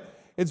 but hey,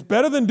 it's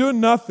better than doing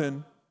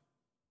nothing.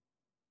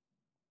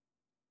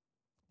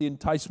 The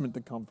enticement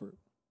to comfort.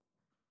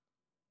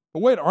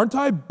 But wait, aren't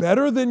I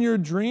better than your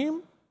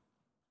dream?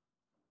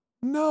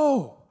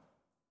 No.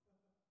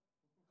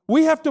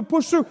 We have to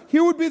push through.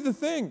 Here would be the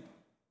thing.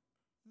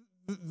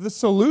 The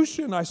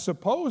solution, I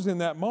suppose, in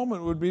that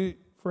moment would be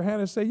for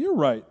Hannah to say, you're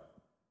right.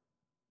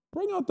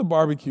 Bring out the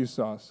barbecue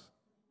sauce.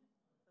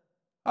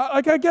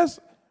 I guess,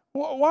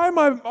 why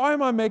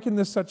am I making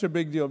this such a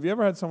big deal? Have you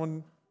ever had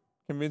someone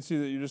convince you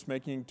that you're just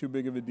making too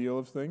big of a deal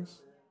of things?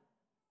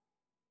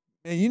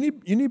 And you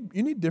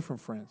need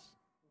different friends.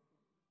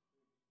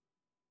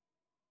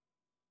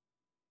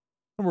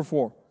 Number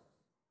 4,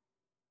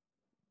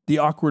 the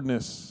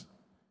awkwardness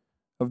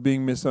of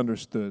being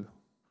misunderstood.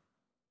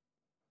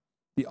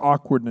 The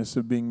awkwardness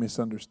of being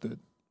misunderstood.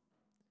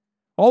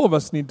 All of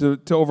us need to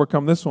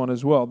overcome this one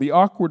as well. The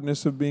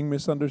awkwardness of being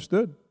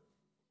misunderstood.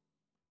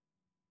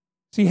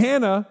 See,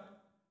 Hannah,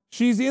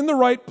 she's in the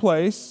right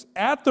place,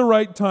 at the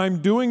right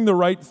time, doing the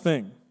right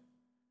thing.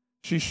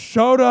 She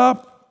showed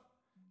up.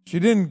 She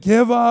didn't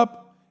give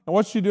up. And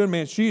what's she doing?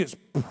 Man, she is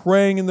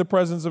praying in the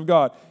presence of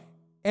God.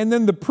 And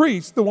then the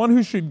priest, the one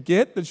who should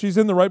get that she's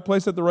in the right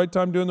place at the right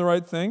time, doing the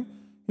right thing,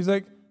 he's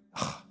like,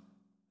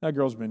 that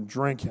girl's been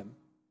drinking.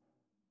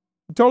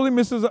 He totally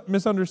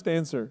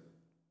misunderstands her.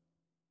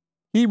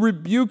 He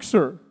rebukes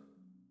her.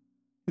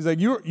 He's like,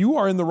 you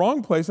are in the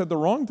wrong place at the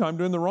wrong time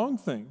doing the wrong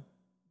thing.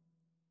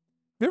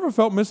 Have you ever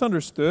felt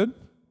misunderstood?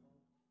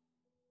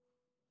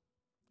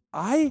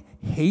 I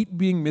hate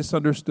being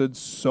misunderstood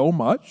so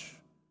much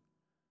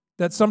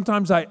that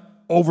sometimes I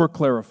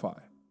over-clarify.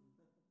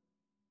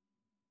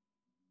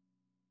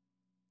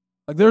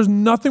 Like, there's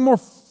nothing more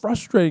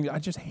frustrating. I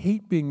just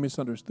hate being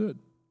misunderstood.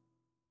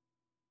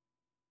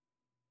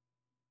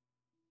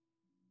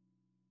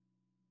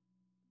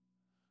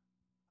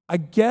 I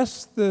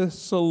guess the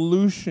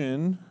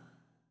solution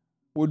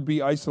would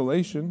be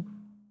isolation.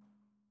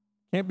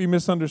 Can't be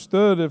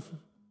misunderstood if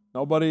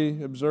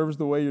nobody observes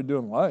the way you're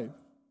doing life.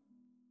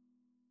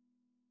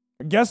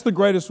 I guess the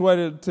greatest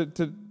way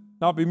to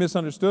not be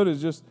misunderstood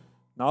is just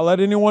not let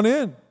anyone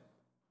in.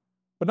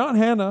 But not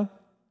Hannah.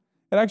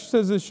 It actually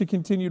says that she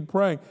continued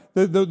praying.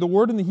 The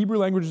word in the Hebrew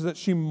language is that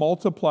she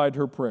multiplied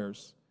her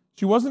prayers.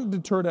 She wasn't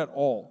deterred at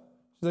all.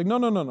 She's like,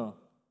 no.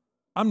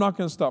 I'm not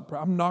going to stop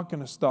praying. I'm not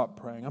going to stop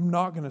praying. I'm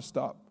not going to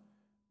stop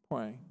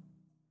praying.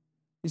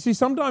 You see,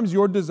 sometimes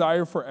your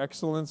desire for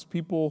excellence,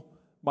 people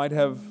might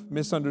have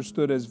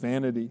misunderstood as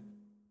vanity.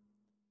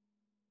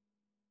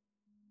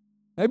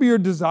 Maybe your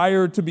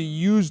desire to be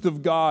used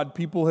of God,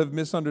 people have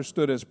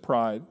misunderstood as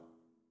pride.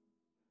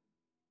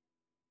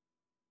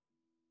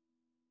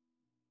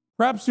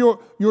 Perhaps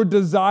your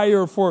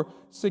desire for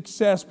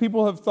success,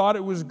 people have thought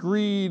it was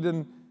greed,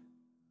 and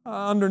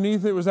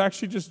underneath it was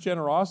actually just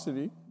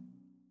generosity.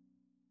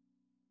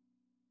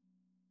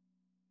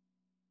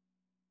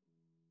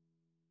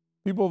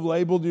 People have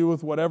labeled you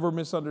with whatever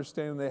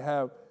misunderstanding they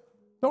have.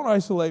 Don't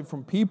isolate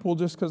from people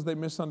just because they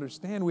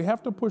misunderstand. We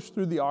have to push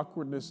through the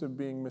awkwardness of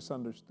being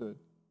misunderstood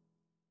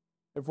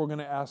if we're going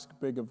to ask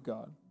big of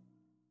God.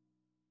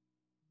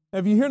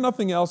 If you hear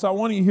nothing else, I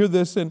want you to hear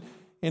this and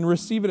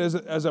receive it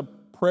as a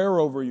prayer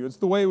over you. It's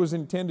the way it was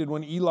intended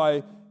when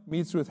Eli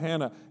meets with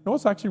Hannah. You know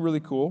what's actually really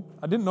cool?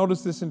 I didn't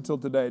notice this until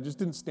today. It just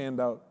didn't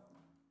stand out.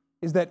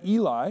 Is that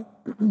Eli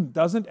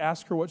doesn't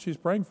ask her what she's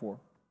praying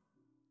for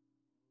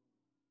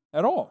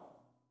at all.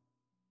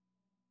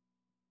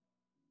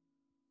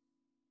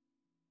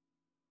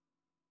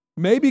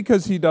 Maybe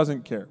because he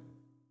doesn't care.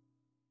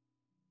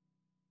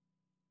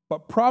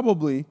 But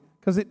probably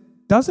because it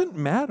doesn't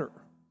matter.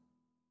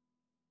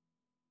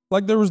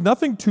 Like there was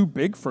nothing too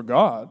big for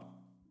God.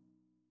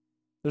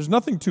 There's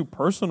nothing too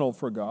personal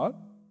for God.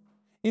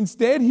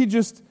 Instead, he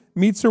just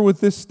meets her with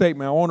this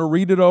statement. I want to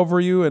read it over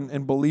you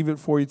and believe it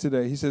for you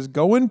today. He says,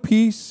 "Go in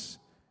peace,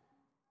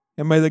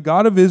 and may the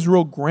God of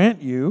Israel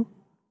grant you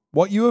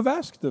what you have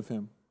asked of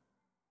him."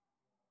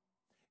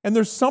 And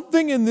there's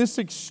something in this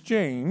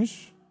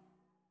exchange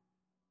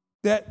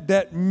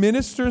that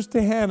ministers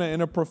to Hannah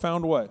in a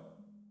profound way.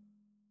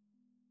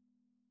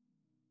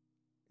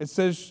 It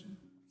says,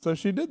 so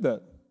she did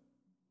that.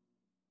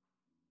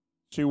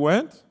 She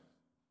went,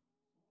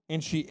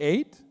 and she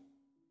ate,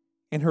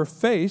 and her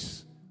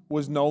face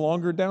was no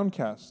longer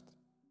downcast.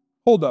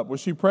 Hold up, was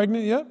she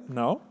pregnant yet?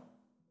 No.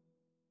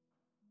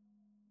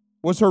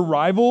 Was her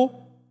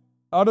rival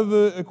out of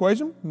the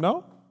equation?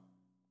 No.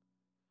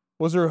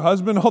 Was her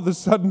husband all of a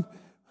sudden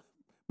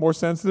more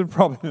sensitive?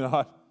 Probably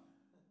not.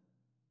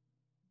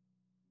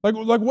 Like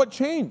what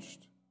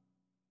changed?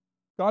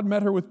 God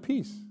met her with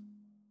peace. Isn't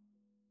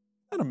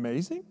that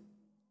amazing?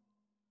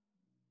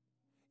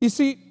 You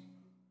see,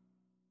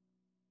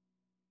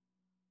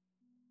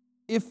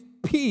 if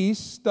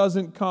peace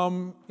doesn't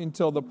come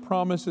until the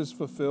promise is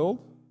fulfilled,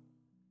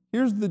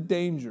 here's the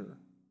danger.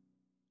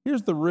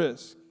 Here's the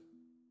risk.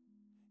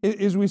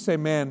 Is we say,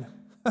 man,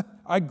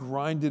 I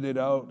grinded it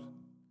out.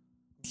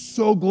 I'm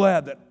so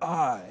glad that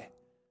I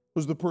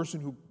was the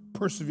person who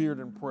persevered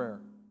in prayer.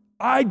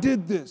 I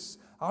did this.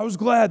 I was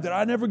glad that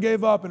I never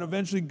gave up, and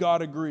eventually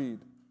God agreed.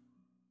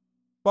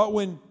 But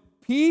when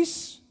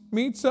peace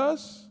meets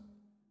us,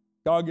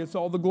 God gets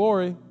all the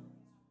glory.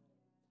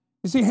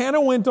 You see,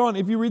 Hannah went on.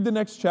 If you read the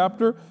next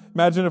chapter,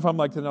 imagine if I'm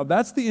like, now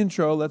that's the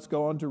intro. Let's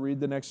go on to read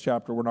the next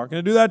chapter. We're not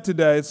going to do that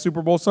today. It's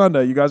Super Bowl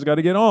Sunday. You guys got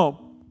to get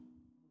home.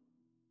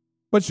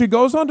 But she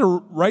goes on to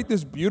write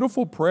this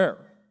beautiful prayer.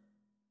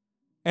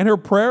 And her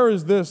prayer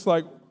is this,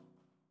 let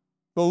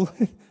me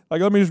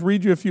just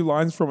read you a few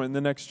lines from it in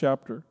the next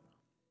chapter.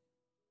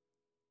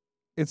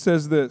 It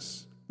says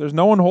this: "There's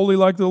no one holy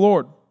like the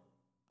Lord.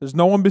 There's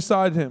no one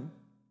beside him."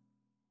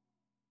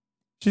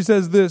 She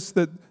says this,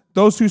 that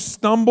those who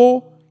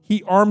stumble,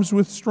 he arms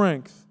with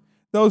strength.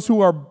 Those who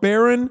are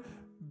barren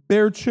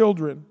bear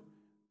children.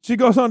 She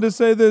goes on to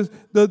say this,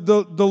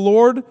 the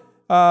Lord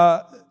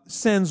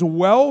sends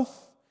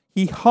wealth.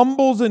 He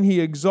humbles and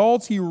he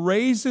exalts. He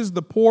raises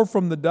the poor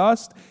from the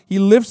dust. He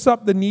lifts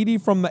up the needy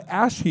from the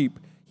ash heap.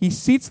 He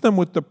seats them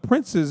with the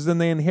princes, and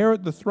they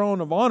inherit the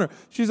throne of honor.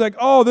 She's like,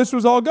 oh, this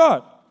was all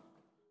God.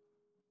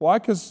 Why?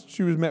 Because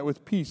she was met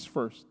with peace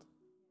first.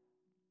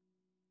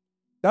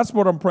 That's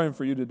what I'm praying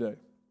for you today.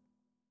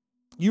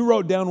 You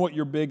wrote down what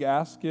your big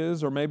ask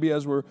is, or maybe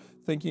as we're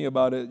thinking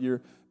about it,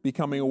 you're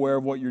becoming aware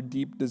of what your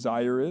deep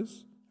desire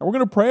is. And we're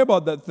going to pray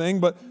about that thing,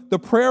 but the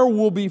prayer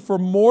will be for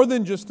more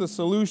than just a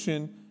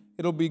solution.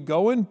 It'll be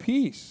go in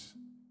peace,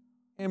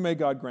 and may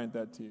God grant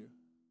that to you.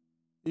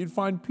 You'd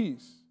find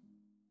peace.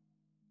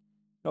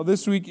 Now,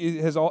 this week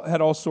it has had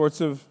all sorts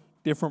of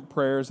different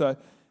prayers. I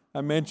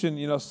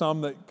mentioned,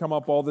 some that come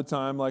up all the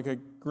time, like a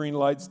green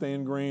light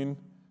staying green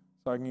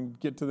so I can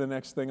get to the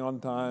next thing on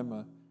time,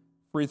 a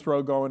free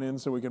throw going in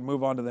so we can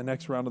move on to the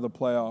next round of the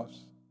playoffs.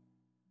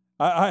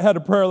 I had a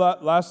prayer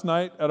last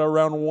night at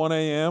around 1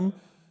 a.m.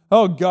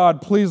 Oh,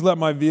 God, please let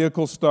my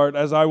vehicle start,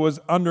 as I was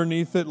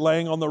underneath it,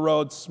 laying on the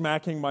road,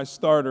 smacking my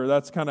starter.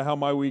 That's kind of how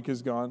my week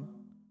has gone.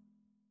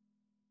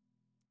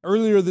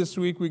 Earlier this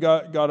week, we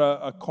got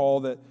a call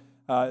that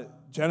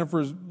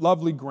Jennifer's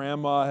lovely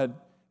grandma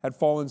had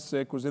fallen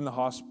sick, was in the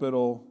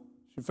hospital.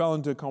 She fell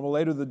into a coma.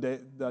 Later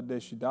that day,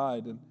 she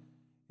died.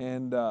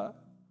 And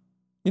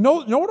you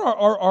know what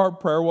our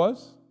prayer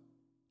was?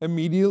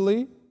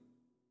 Immediately?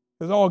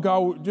 It was, oh,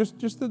 God,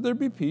 just that there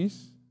be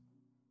peace.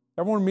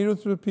 Everyone meet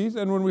with peace.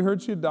 And when we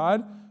heard she had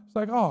died, it's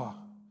like, oh,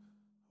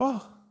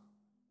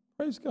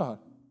 praise God.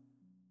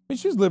 mean,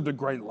 she's lived a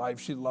great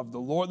life. She loved the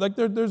Lord. Like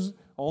there's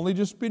only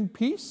just been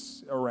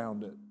peace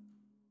around it.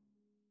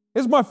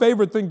 It's my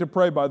favorite thing to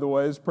pray, by the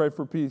way, is pray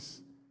for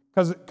peace.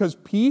 Because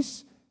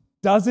peace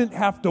doesn't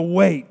have to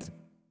wait.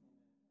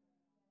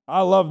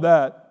 I love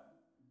that.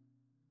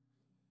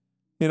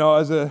 You know,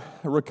 as a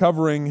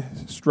recovering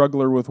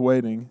struggler with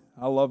waiting,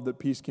 I love that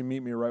peace can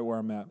meet me right where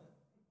I'm at.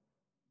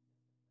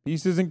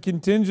 Peace isn't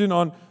contingent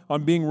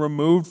on being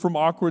removed from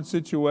awkward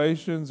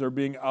situations or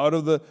being out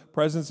of the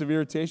presence of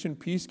irritation.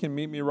 Peace can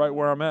meet me right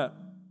where I'm at.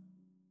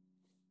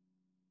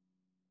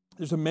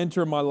 There's a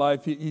mentor in my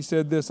life. He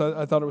said this.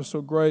 I thought it was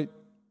so great.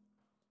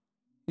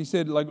 He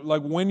said,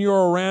 like when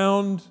you're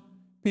around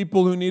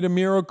people who need a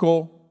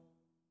miracle,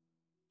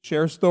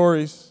 share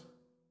stories,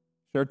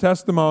 share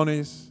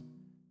testimonies,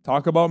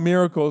 talk about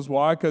miracles.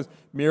 Why? Because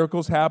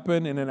miracles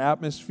happen in an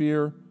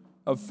atmosphere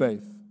of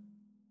faith.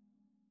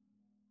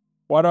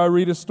 Why do I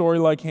read a story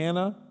like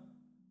Hannah?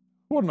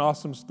 What an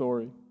awesome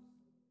story.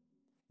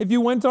 If you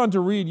went on to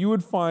read, you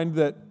would find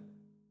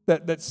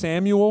that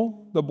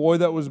Samuel, the boy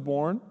that was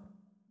born,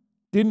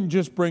 didn't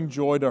just bring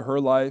joy to her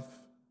life.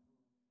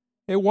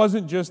 It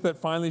wasn't just that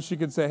finally she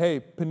could say, hey,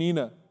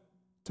 Penina,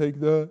 take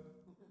that.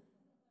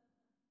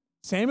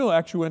 Samuel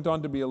actually went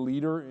on to be a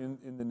leader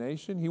in the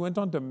nation. He went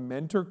on to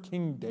mentor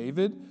King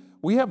David.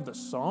 We have the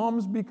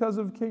Psalms because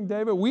of King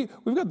David.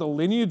 We've got the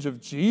lineage of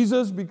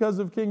Jesus because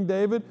of King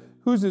David.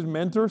 Who's his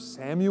mentor?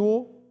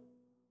 Samuel.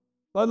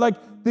 Like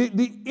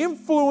the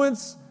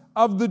influence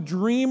of the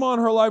dream on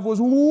her life was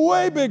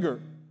way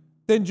bigger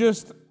than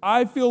just,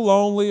 I feel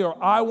lonely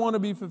or I want to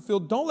be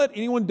fulfilled. Don't let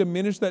anyone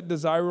diminish that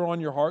desire on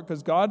your heart,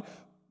 because God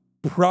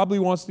probably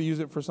wants to use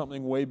it for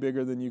something way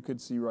bigger than you could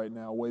see right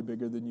now, way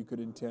bigger than you could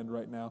intend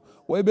right now,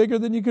 way bigger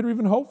than you could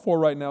even hope for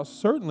right now,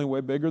 certainly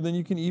way bigger than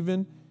you can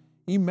even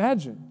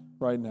imagine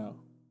right now.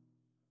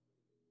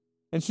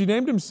 And she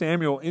named him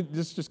Samuel.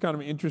 This is just kind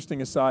of an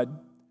interesting aside.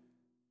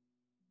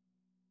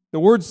 The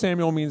word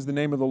Samuel means the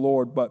name of the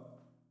Lord, but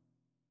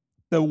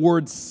the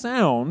word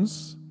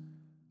sounds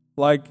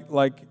like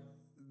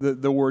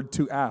the word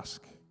to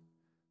ask.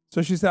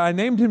 So she said, I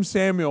named him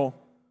Samuel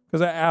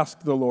because I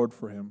asked the Lord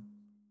for him.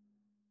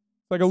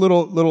 It's like a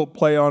little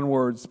play on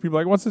words. People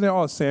are like, what's his name?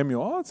 Oh,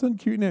 Samuel. Oh, it's a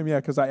cute name.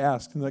 Yeah, because I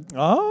asked. And like,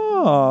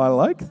 oh, I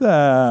like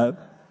that.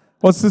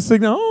 What's the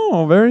signal?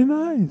 Oh, very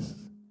nice.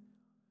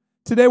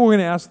 Today we're going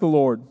to ask the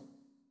Lord.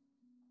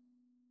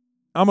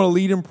 I'm going to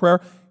lead in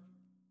prayer.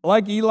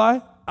 Like Eli,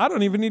 I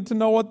don't even need to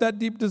know what that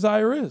deep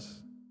desire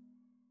is,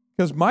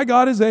 because my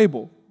God is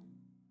able.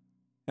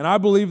 And I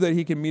believe that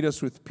He can meet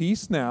us with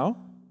peace now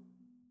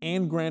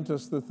and grant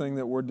us the thing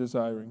that we're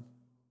desiring.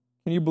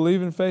 Can you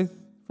believe in faith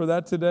for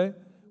that today?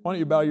 Why don't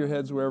you bow your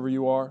heads wherever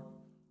you are?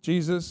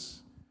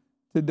 Jesus,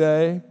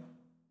 today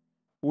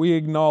we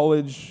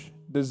acknowledge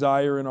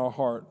desire in our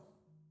heart.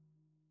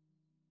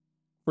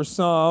 For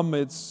some,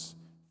 it's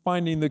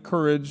finding the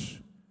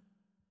courage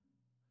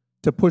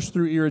to push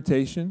through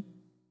irritation.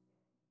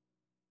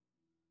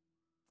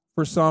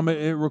 For some,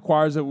 it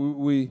requires that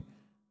we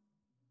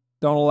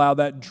don't allow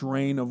that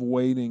drain of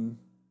waiting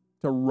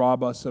to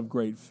rob us of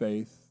great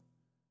faith.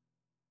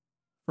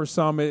 For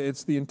some,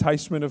 it's the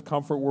enticement of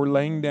comfort. We're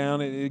laying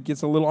down. It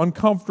gets a little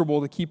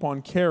uncomfortable to keep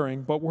on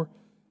caring, but we're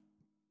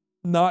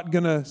not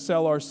going to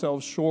sell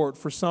ourselves short.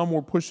 For some,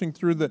 we're pushing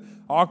through the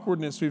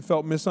awkwardness. We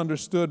felt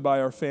misunderstood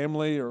by our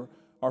family or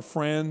our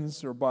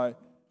friends or by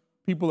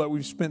people that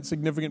we've spent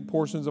significant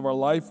portions of our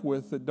life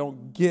with that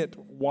don't get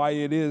why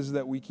it is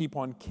that we keep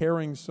on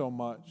caring so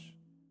much.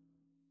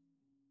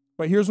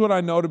 But here's what I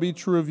know to be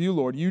true of you,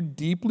 Lord. You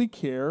deeply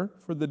care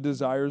for the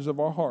desires of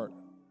our heart.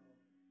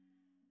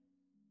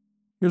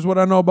 Here's what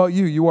I know about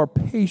you. You are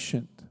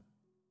patient.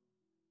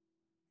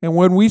 And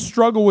when we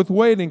struggle with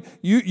waiting,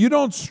 you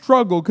don't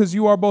struggle because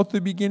you are both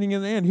the beginning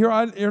and the end. Here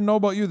I know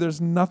about you.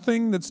 There's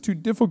nothing that's too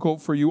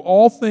difficult for you.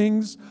 All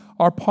things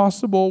are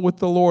possible with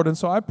the Lord. And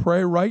so I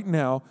pray right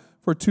now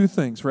for two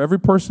things, for every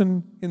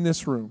person in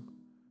this room.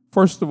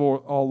 First of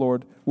all,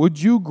 Lord,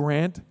 would you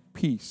grant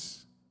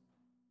peace?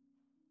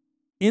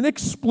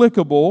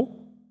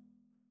 Inexplicable,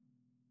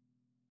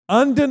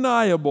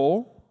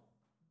 undeniable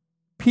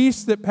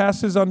peace that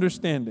passes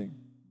understanding.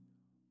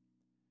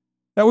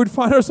 That we'd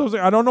find ourselves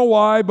like, I don't know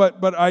why,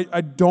 but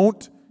I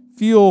don't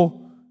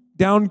feel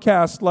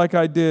downcast like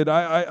I did.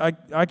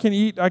 I can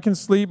eat, I can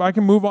sleep, I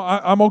can move on.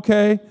 I'm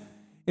okay.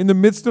 In the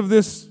midst of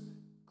this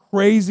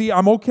crazy,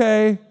 I'm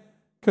okay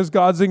because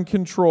God's in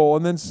control.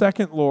 And then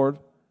second, Lord,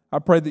 I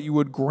pray that you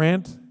would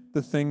grant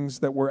the things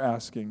that we're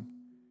asking,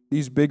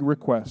 these big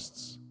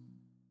requests,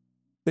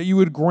 that you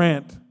would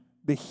grant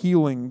the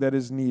healing that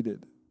is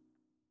needed.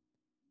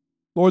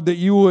 Lord, that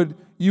you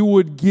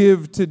would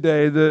give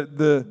today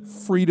the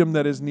freedom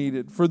that is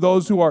needed. For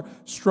those who are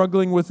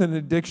struggling with an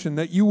addiction,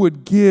 that you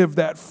would give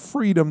that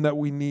freedom that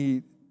we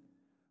need.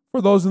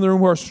 For those in the room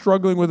who are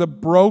struggling with a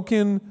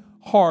broken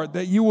heart,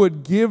 that you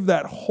would give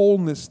that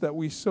wholeness that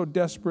we so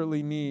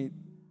desperately need.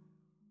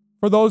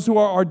 For those who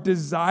are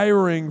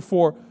desiring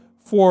for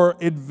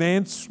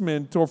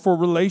advancement or for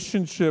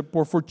relationship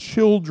or for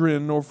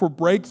children or for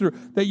breakthrough,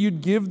 that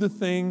you'd give the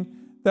thing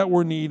that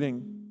we're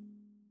needing.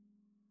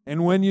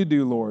 And when you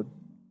do, Lord,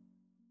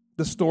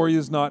 the story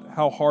is not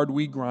how hard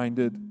we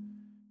grinded.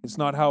 It's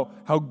not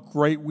how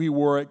great we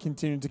were at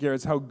continuing to care.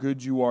 It's how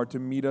good you are to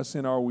meet us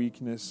in our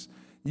weakness.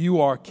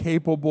 You are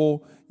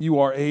capable. You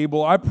are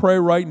able. I pray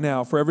right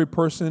now for every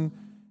person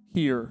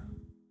here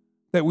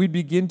that we'd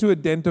begin to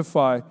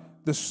identify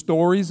the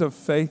stories of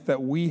faith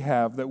that we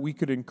have, that we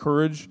could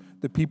encourage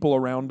the people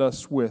around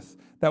us with,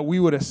 that we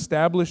would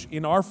establish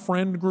in our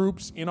friend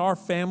groups, in our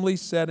family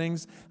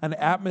settings, an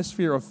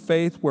atmosphere of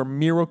faith where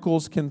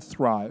miracles can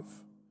thrive.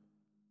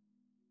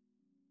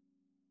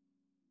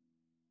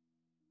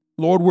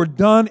 Lord, we're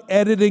done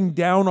editing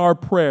down our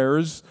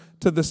prayers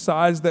to the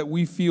size that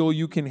we feel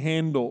you can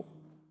handle.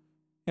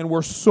 And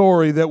we're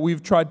sorry that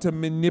we've tried to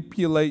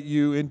manipulate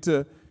you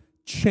into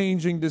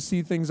changing to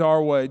see things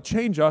our way.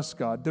 Change us,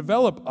 God.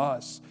 Develop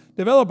us.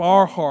 Develop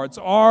our hearts,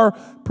 our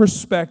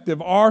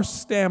perspective, our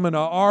stamina,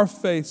 our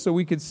faith, so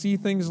we could see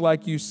things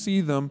like you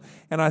see them.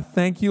 And I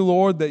thank you,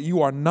 Lord, that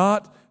you are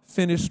not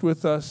finished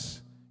with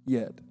us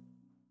yet.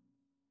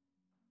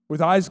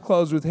 With eyes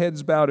closed, with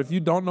heads bowed, if you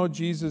don't know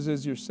Jesus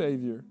as your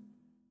Savior,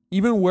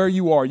 even where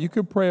you are, you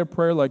could pray a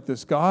prayer like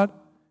this: God,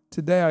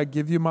 today I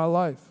give you my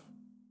life.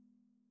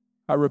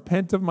 I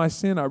repent of my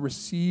sin. I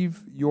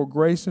receive your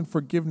grace and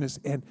forgiveness.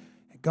 And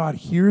God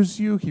hears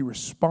you. He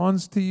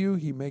responds to you.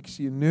 He makes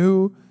you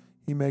new.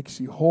 He makes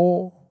you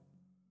whole.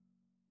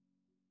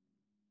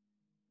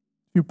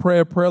 If you pray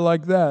a prayer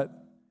like that,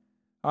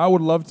 I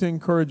would love to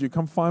encourage you.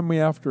 Come find me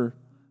after.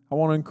 I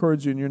want to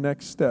encourage you in your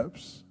next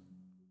steps.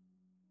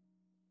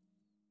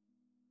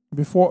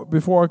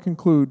 Before I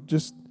conclude,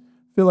 just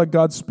feel like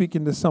God's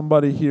speaking to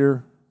somebody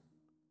here.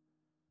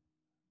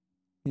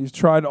 He's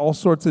tried all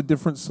sorts of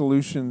different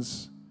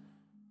solutions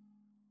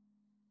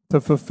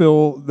to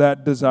fulfill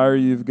that desire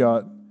you've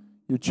got.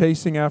 You're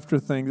chasing after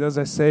things. As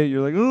I say it,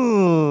 you're like,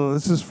 oh,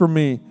 this is for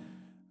me.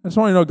 I just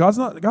want you to know God's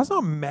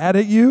not mad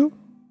at you,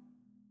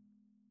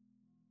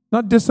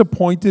 not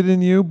disappointed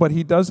in you, but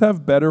He does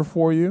have better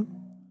for you.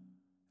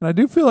 And I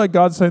do feel like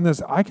God's saying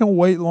this: I can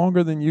wait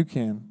longer than you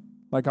can.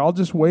 Like, I'll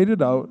just wait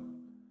it out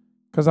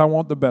because I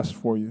want the best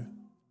for you.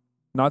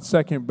 Not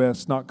second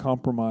best, not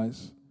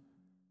compromise.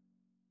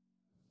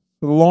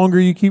 The longer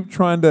you keep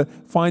trying to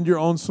find your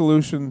own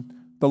solution,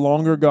 the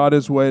longer God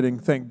is waiting.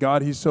 Thank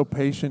God He's so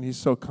patient, He's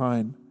so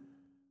kind.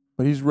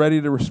 But He's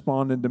ready to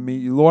respond and to meet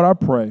you. Lord, I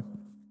pray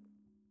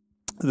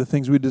that the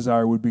things we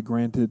desire would be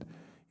granted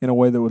in a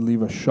way that would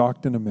leave us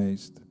shocked and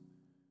amazed.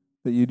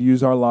 That you'd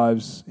use our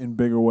lives in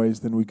bigger ways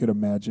than we could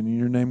imagine. In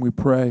your name we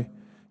pray.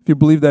 If you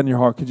believe that in your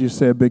heart, could you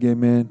say a big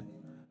amen?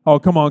 Oh,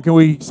 come on, can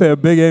we say a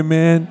big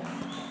amen?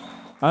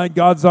 I think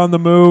God's on the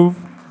move.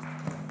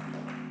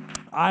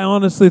 I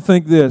honestly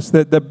think this,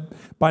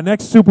 that by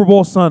next Super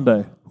Bowl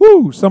Sunday,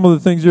 some of the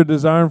things you're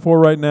desiring for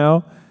right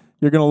now,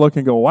 you're going to look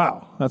and go,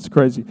 wow, that's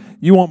crazy.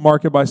 You won't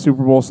mark it by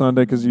Super Bowl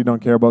Sunday because you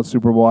don't care about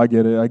Super Bowl. I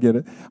get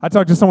it. I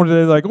talked to someone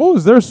today like, oh,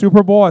 is there a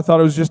Super Bowl? I thought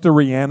it was just a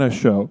Rihanna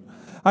show.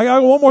 I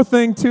got one more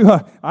thing, too.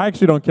 I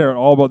actually don't care at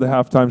all about the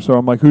halftime, so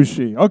I'm like, who's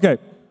she? Okay.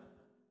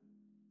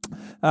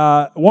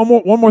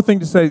 One more thing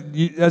to say.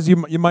 As you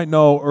might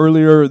know,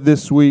 earlier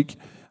this week,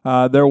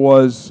 there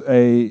was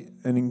an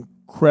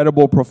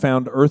incredible,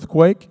 profound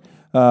earthquake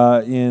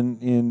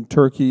in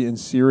Turkey and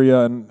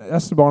Syria. And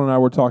Esteban and I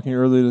were talking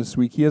earlier this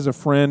week. He has a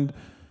friend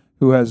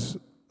who has,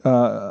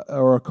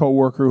 or a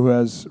coworker who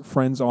has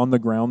friends on the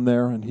ground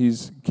there, and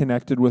he's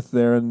connected with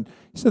there. And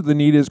he said the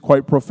need is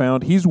quite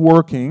profound. He's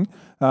working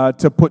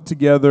to put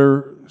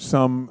together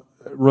some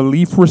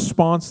relief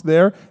response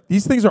there.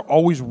 These things are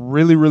always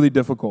really, really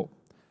difficult.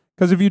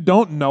 Because if you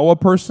don't know a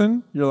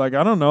person, you're like,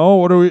 I don't know,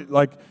 what do we,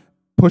 like,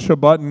 push a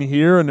button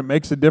here and it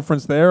makes a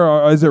difference there,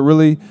 or is it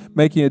really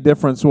making a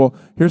difference? Well,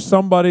 here's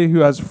somebody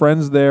who has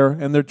friends there,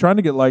 and they're trying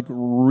to get, like,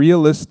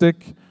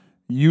 realistic,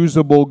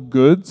 usable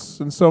goods.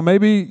 And so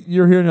maybe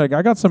you're here and you're like,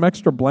 I got some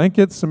extra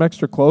blankets, some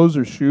extra clothes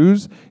or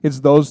shoes. It's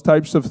those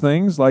types of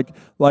things, like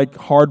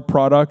hard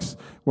products.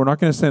 We're not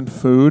going to send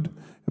food,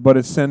 but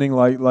it's sending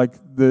like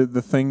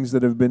the things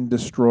that have been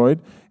destroyed.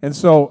 And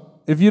so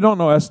if you don't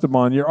know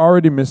Esteban, you're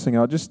already missing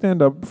out. Just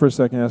stand up for a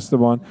second,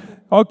 Esteban.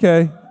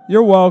 Okay,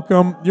 you're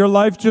welcome. Your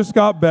life just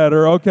got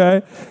better,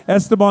 okay?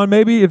 Esteban,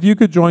 maybe if you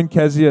could join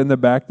Kezia in the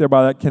back there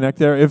by that connect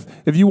there.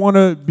 If you want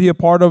to be a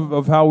part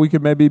of how we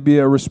could maybe be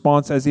a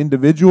response as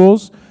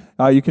individuals,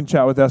 you can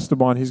chat with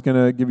Esteban. He's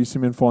going to give you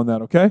some info on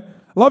that, okay?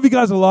 I love you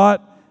guys a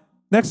lot.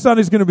 Next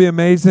Sunday's going to be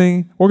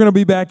amazing. We're going to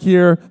be back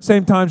here,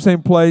 same time,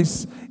 same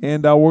place,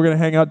 and we're going to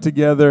hang out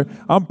together.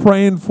 I'm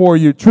praying for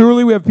you.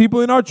 Truly, we have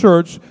people in our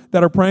church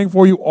that are praying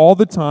for you all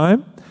the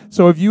time.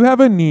 So if you have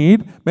a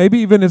need, maybe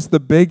even it's the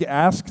big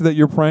ask that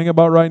you're praying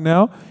about right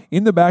now,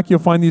 in the back you'll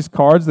find these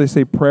cards. They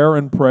say prayer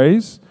and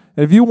praise.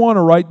 And if you want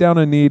to write down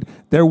a need,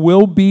 there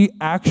will be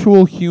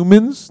actual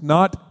humans,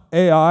 not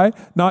AI,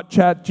 not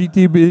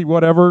ChatGPT,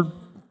 whatever.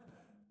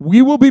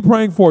 We will be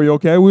praying for you,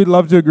 okay? We'd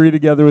love to agree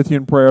together with you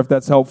in prayer. If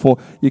that's helpful,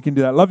 you can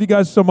do that. Love you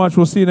guys so much.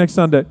 We'll see you next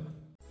Sunday.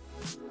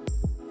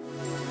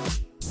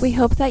 We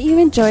hope that you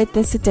enjoyed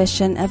this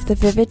edition of the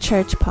Vivid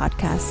Church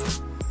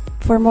podcast.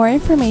 For more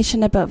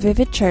information about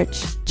Vivid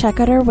Church, check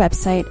out our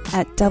website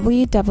at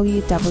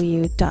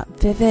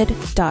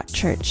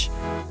www.vivid.church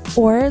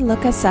or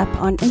look us up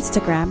on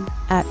Instagram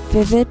at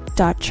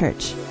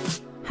vivid.church.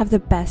 Have the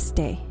best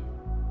day.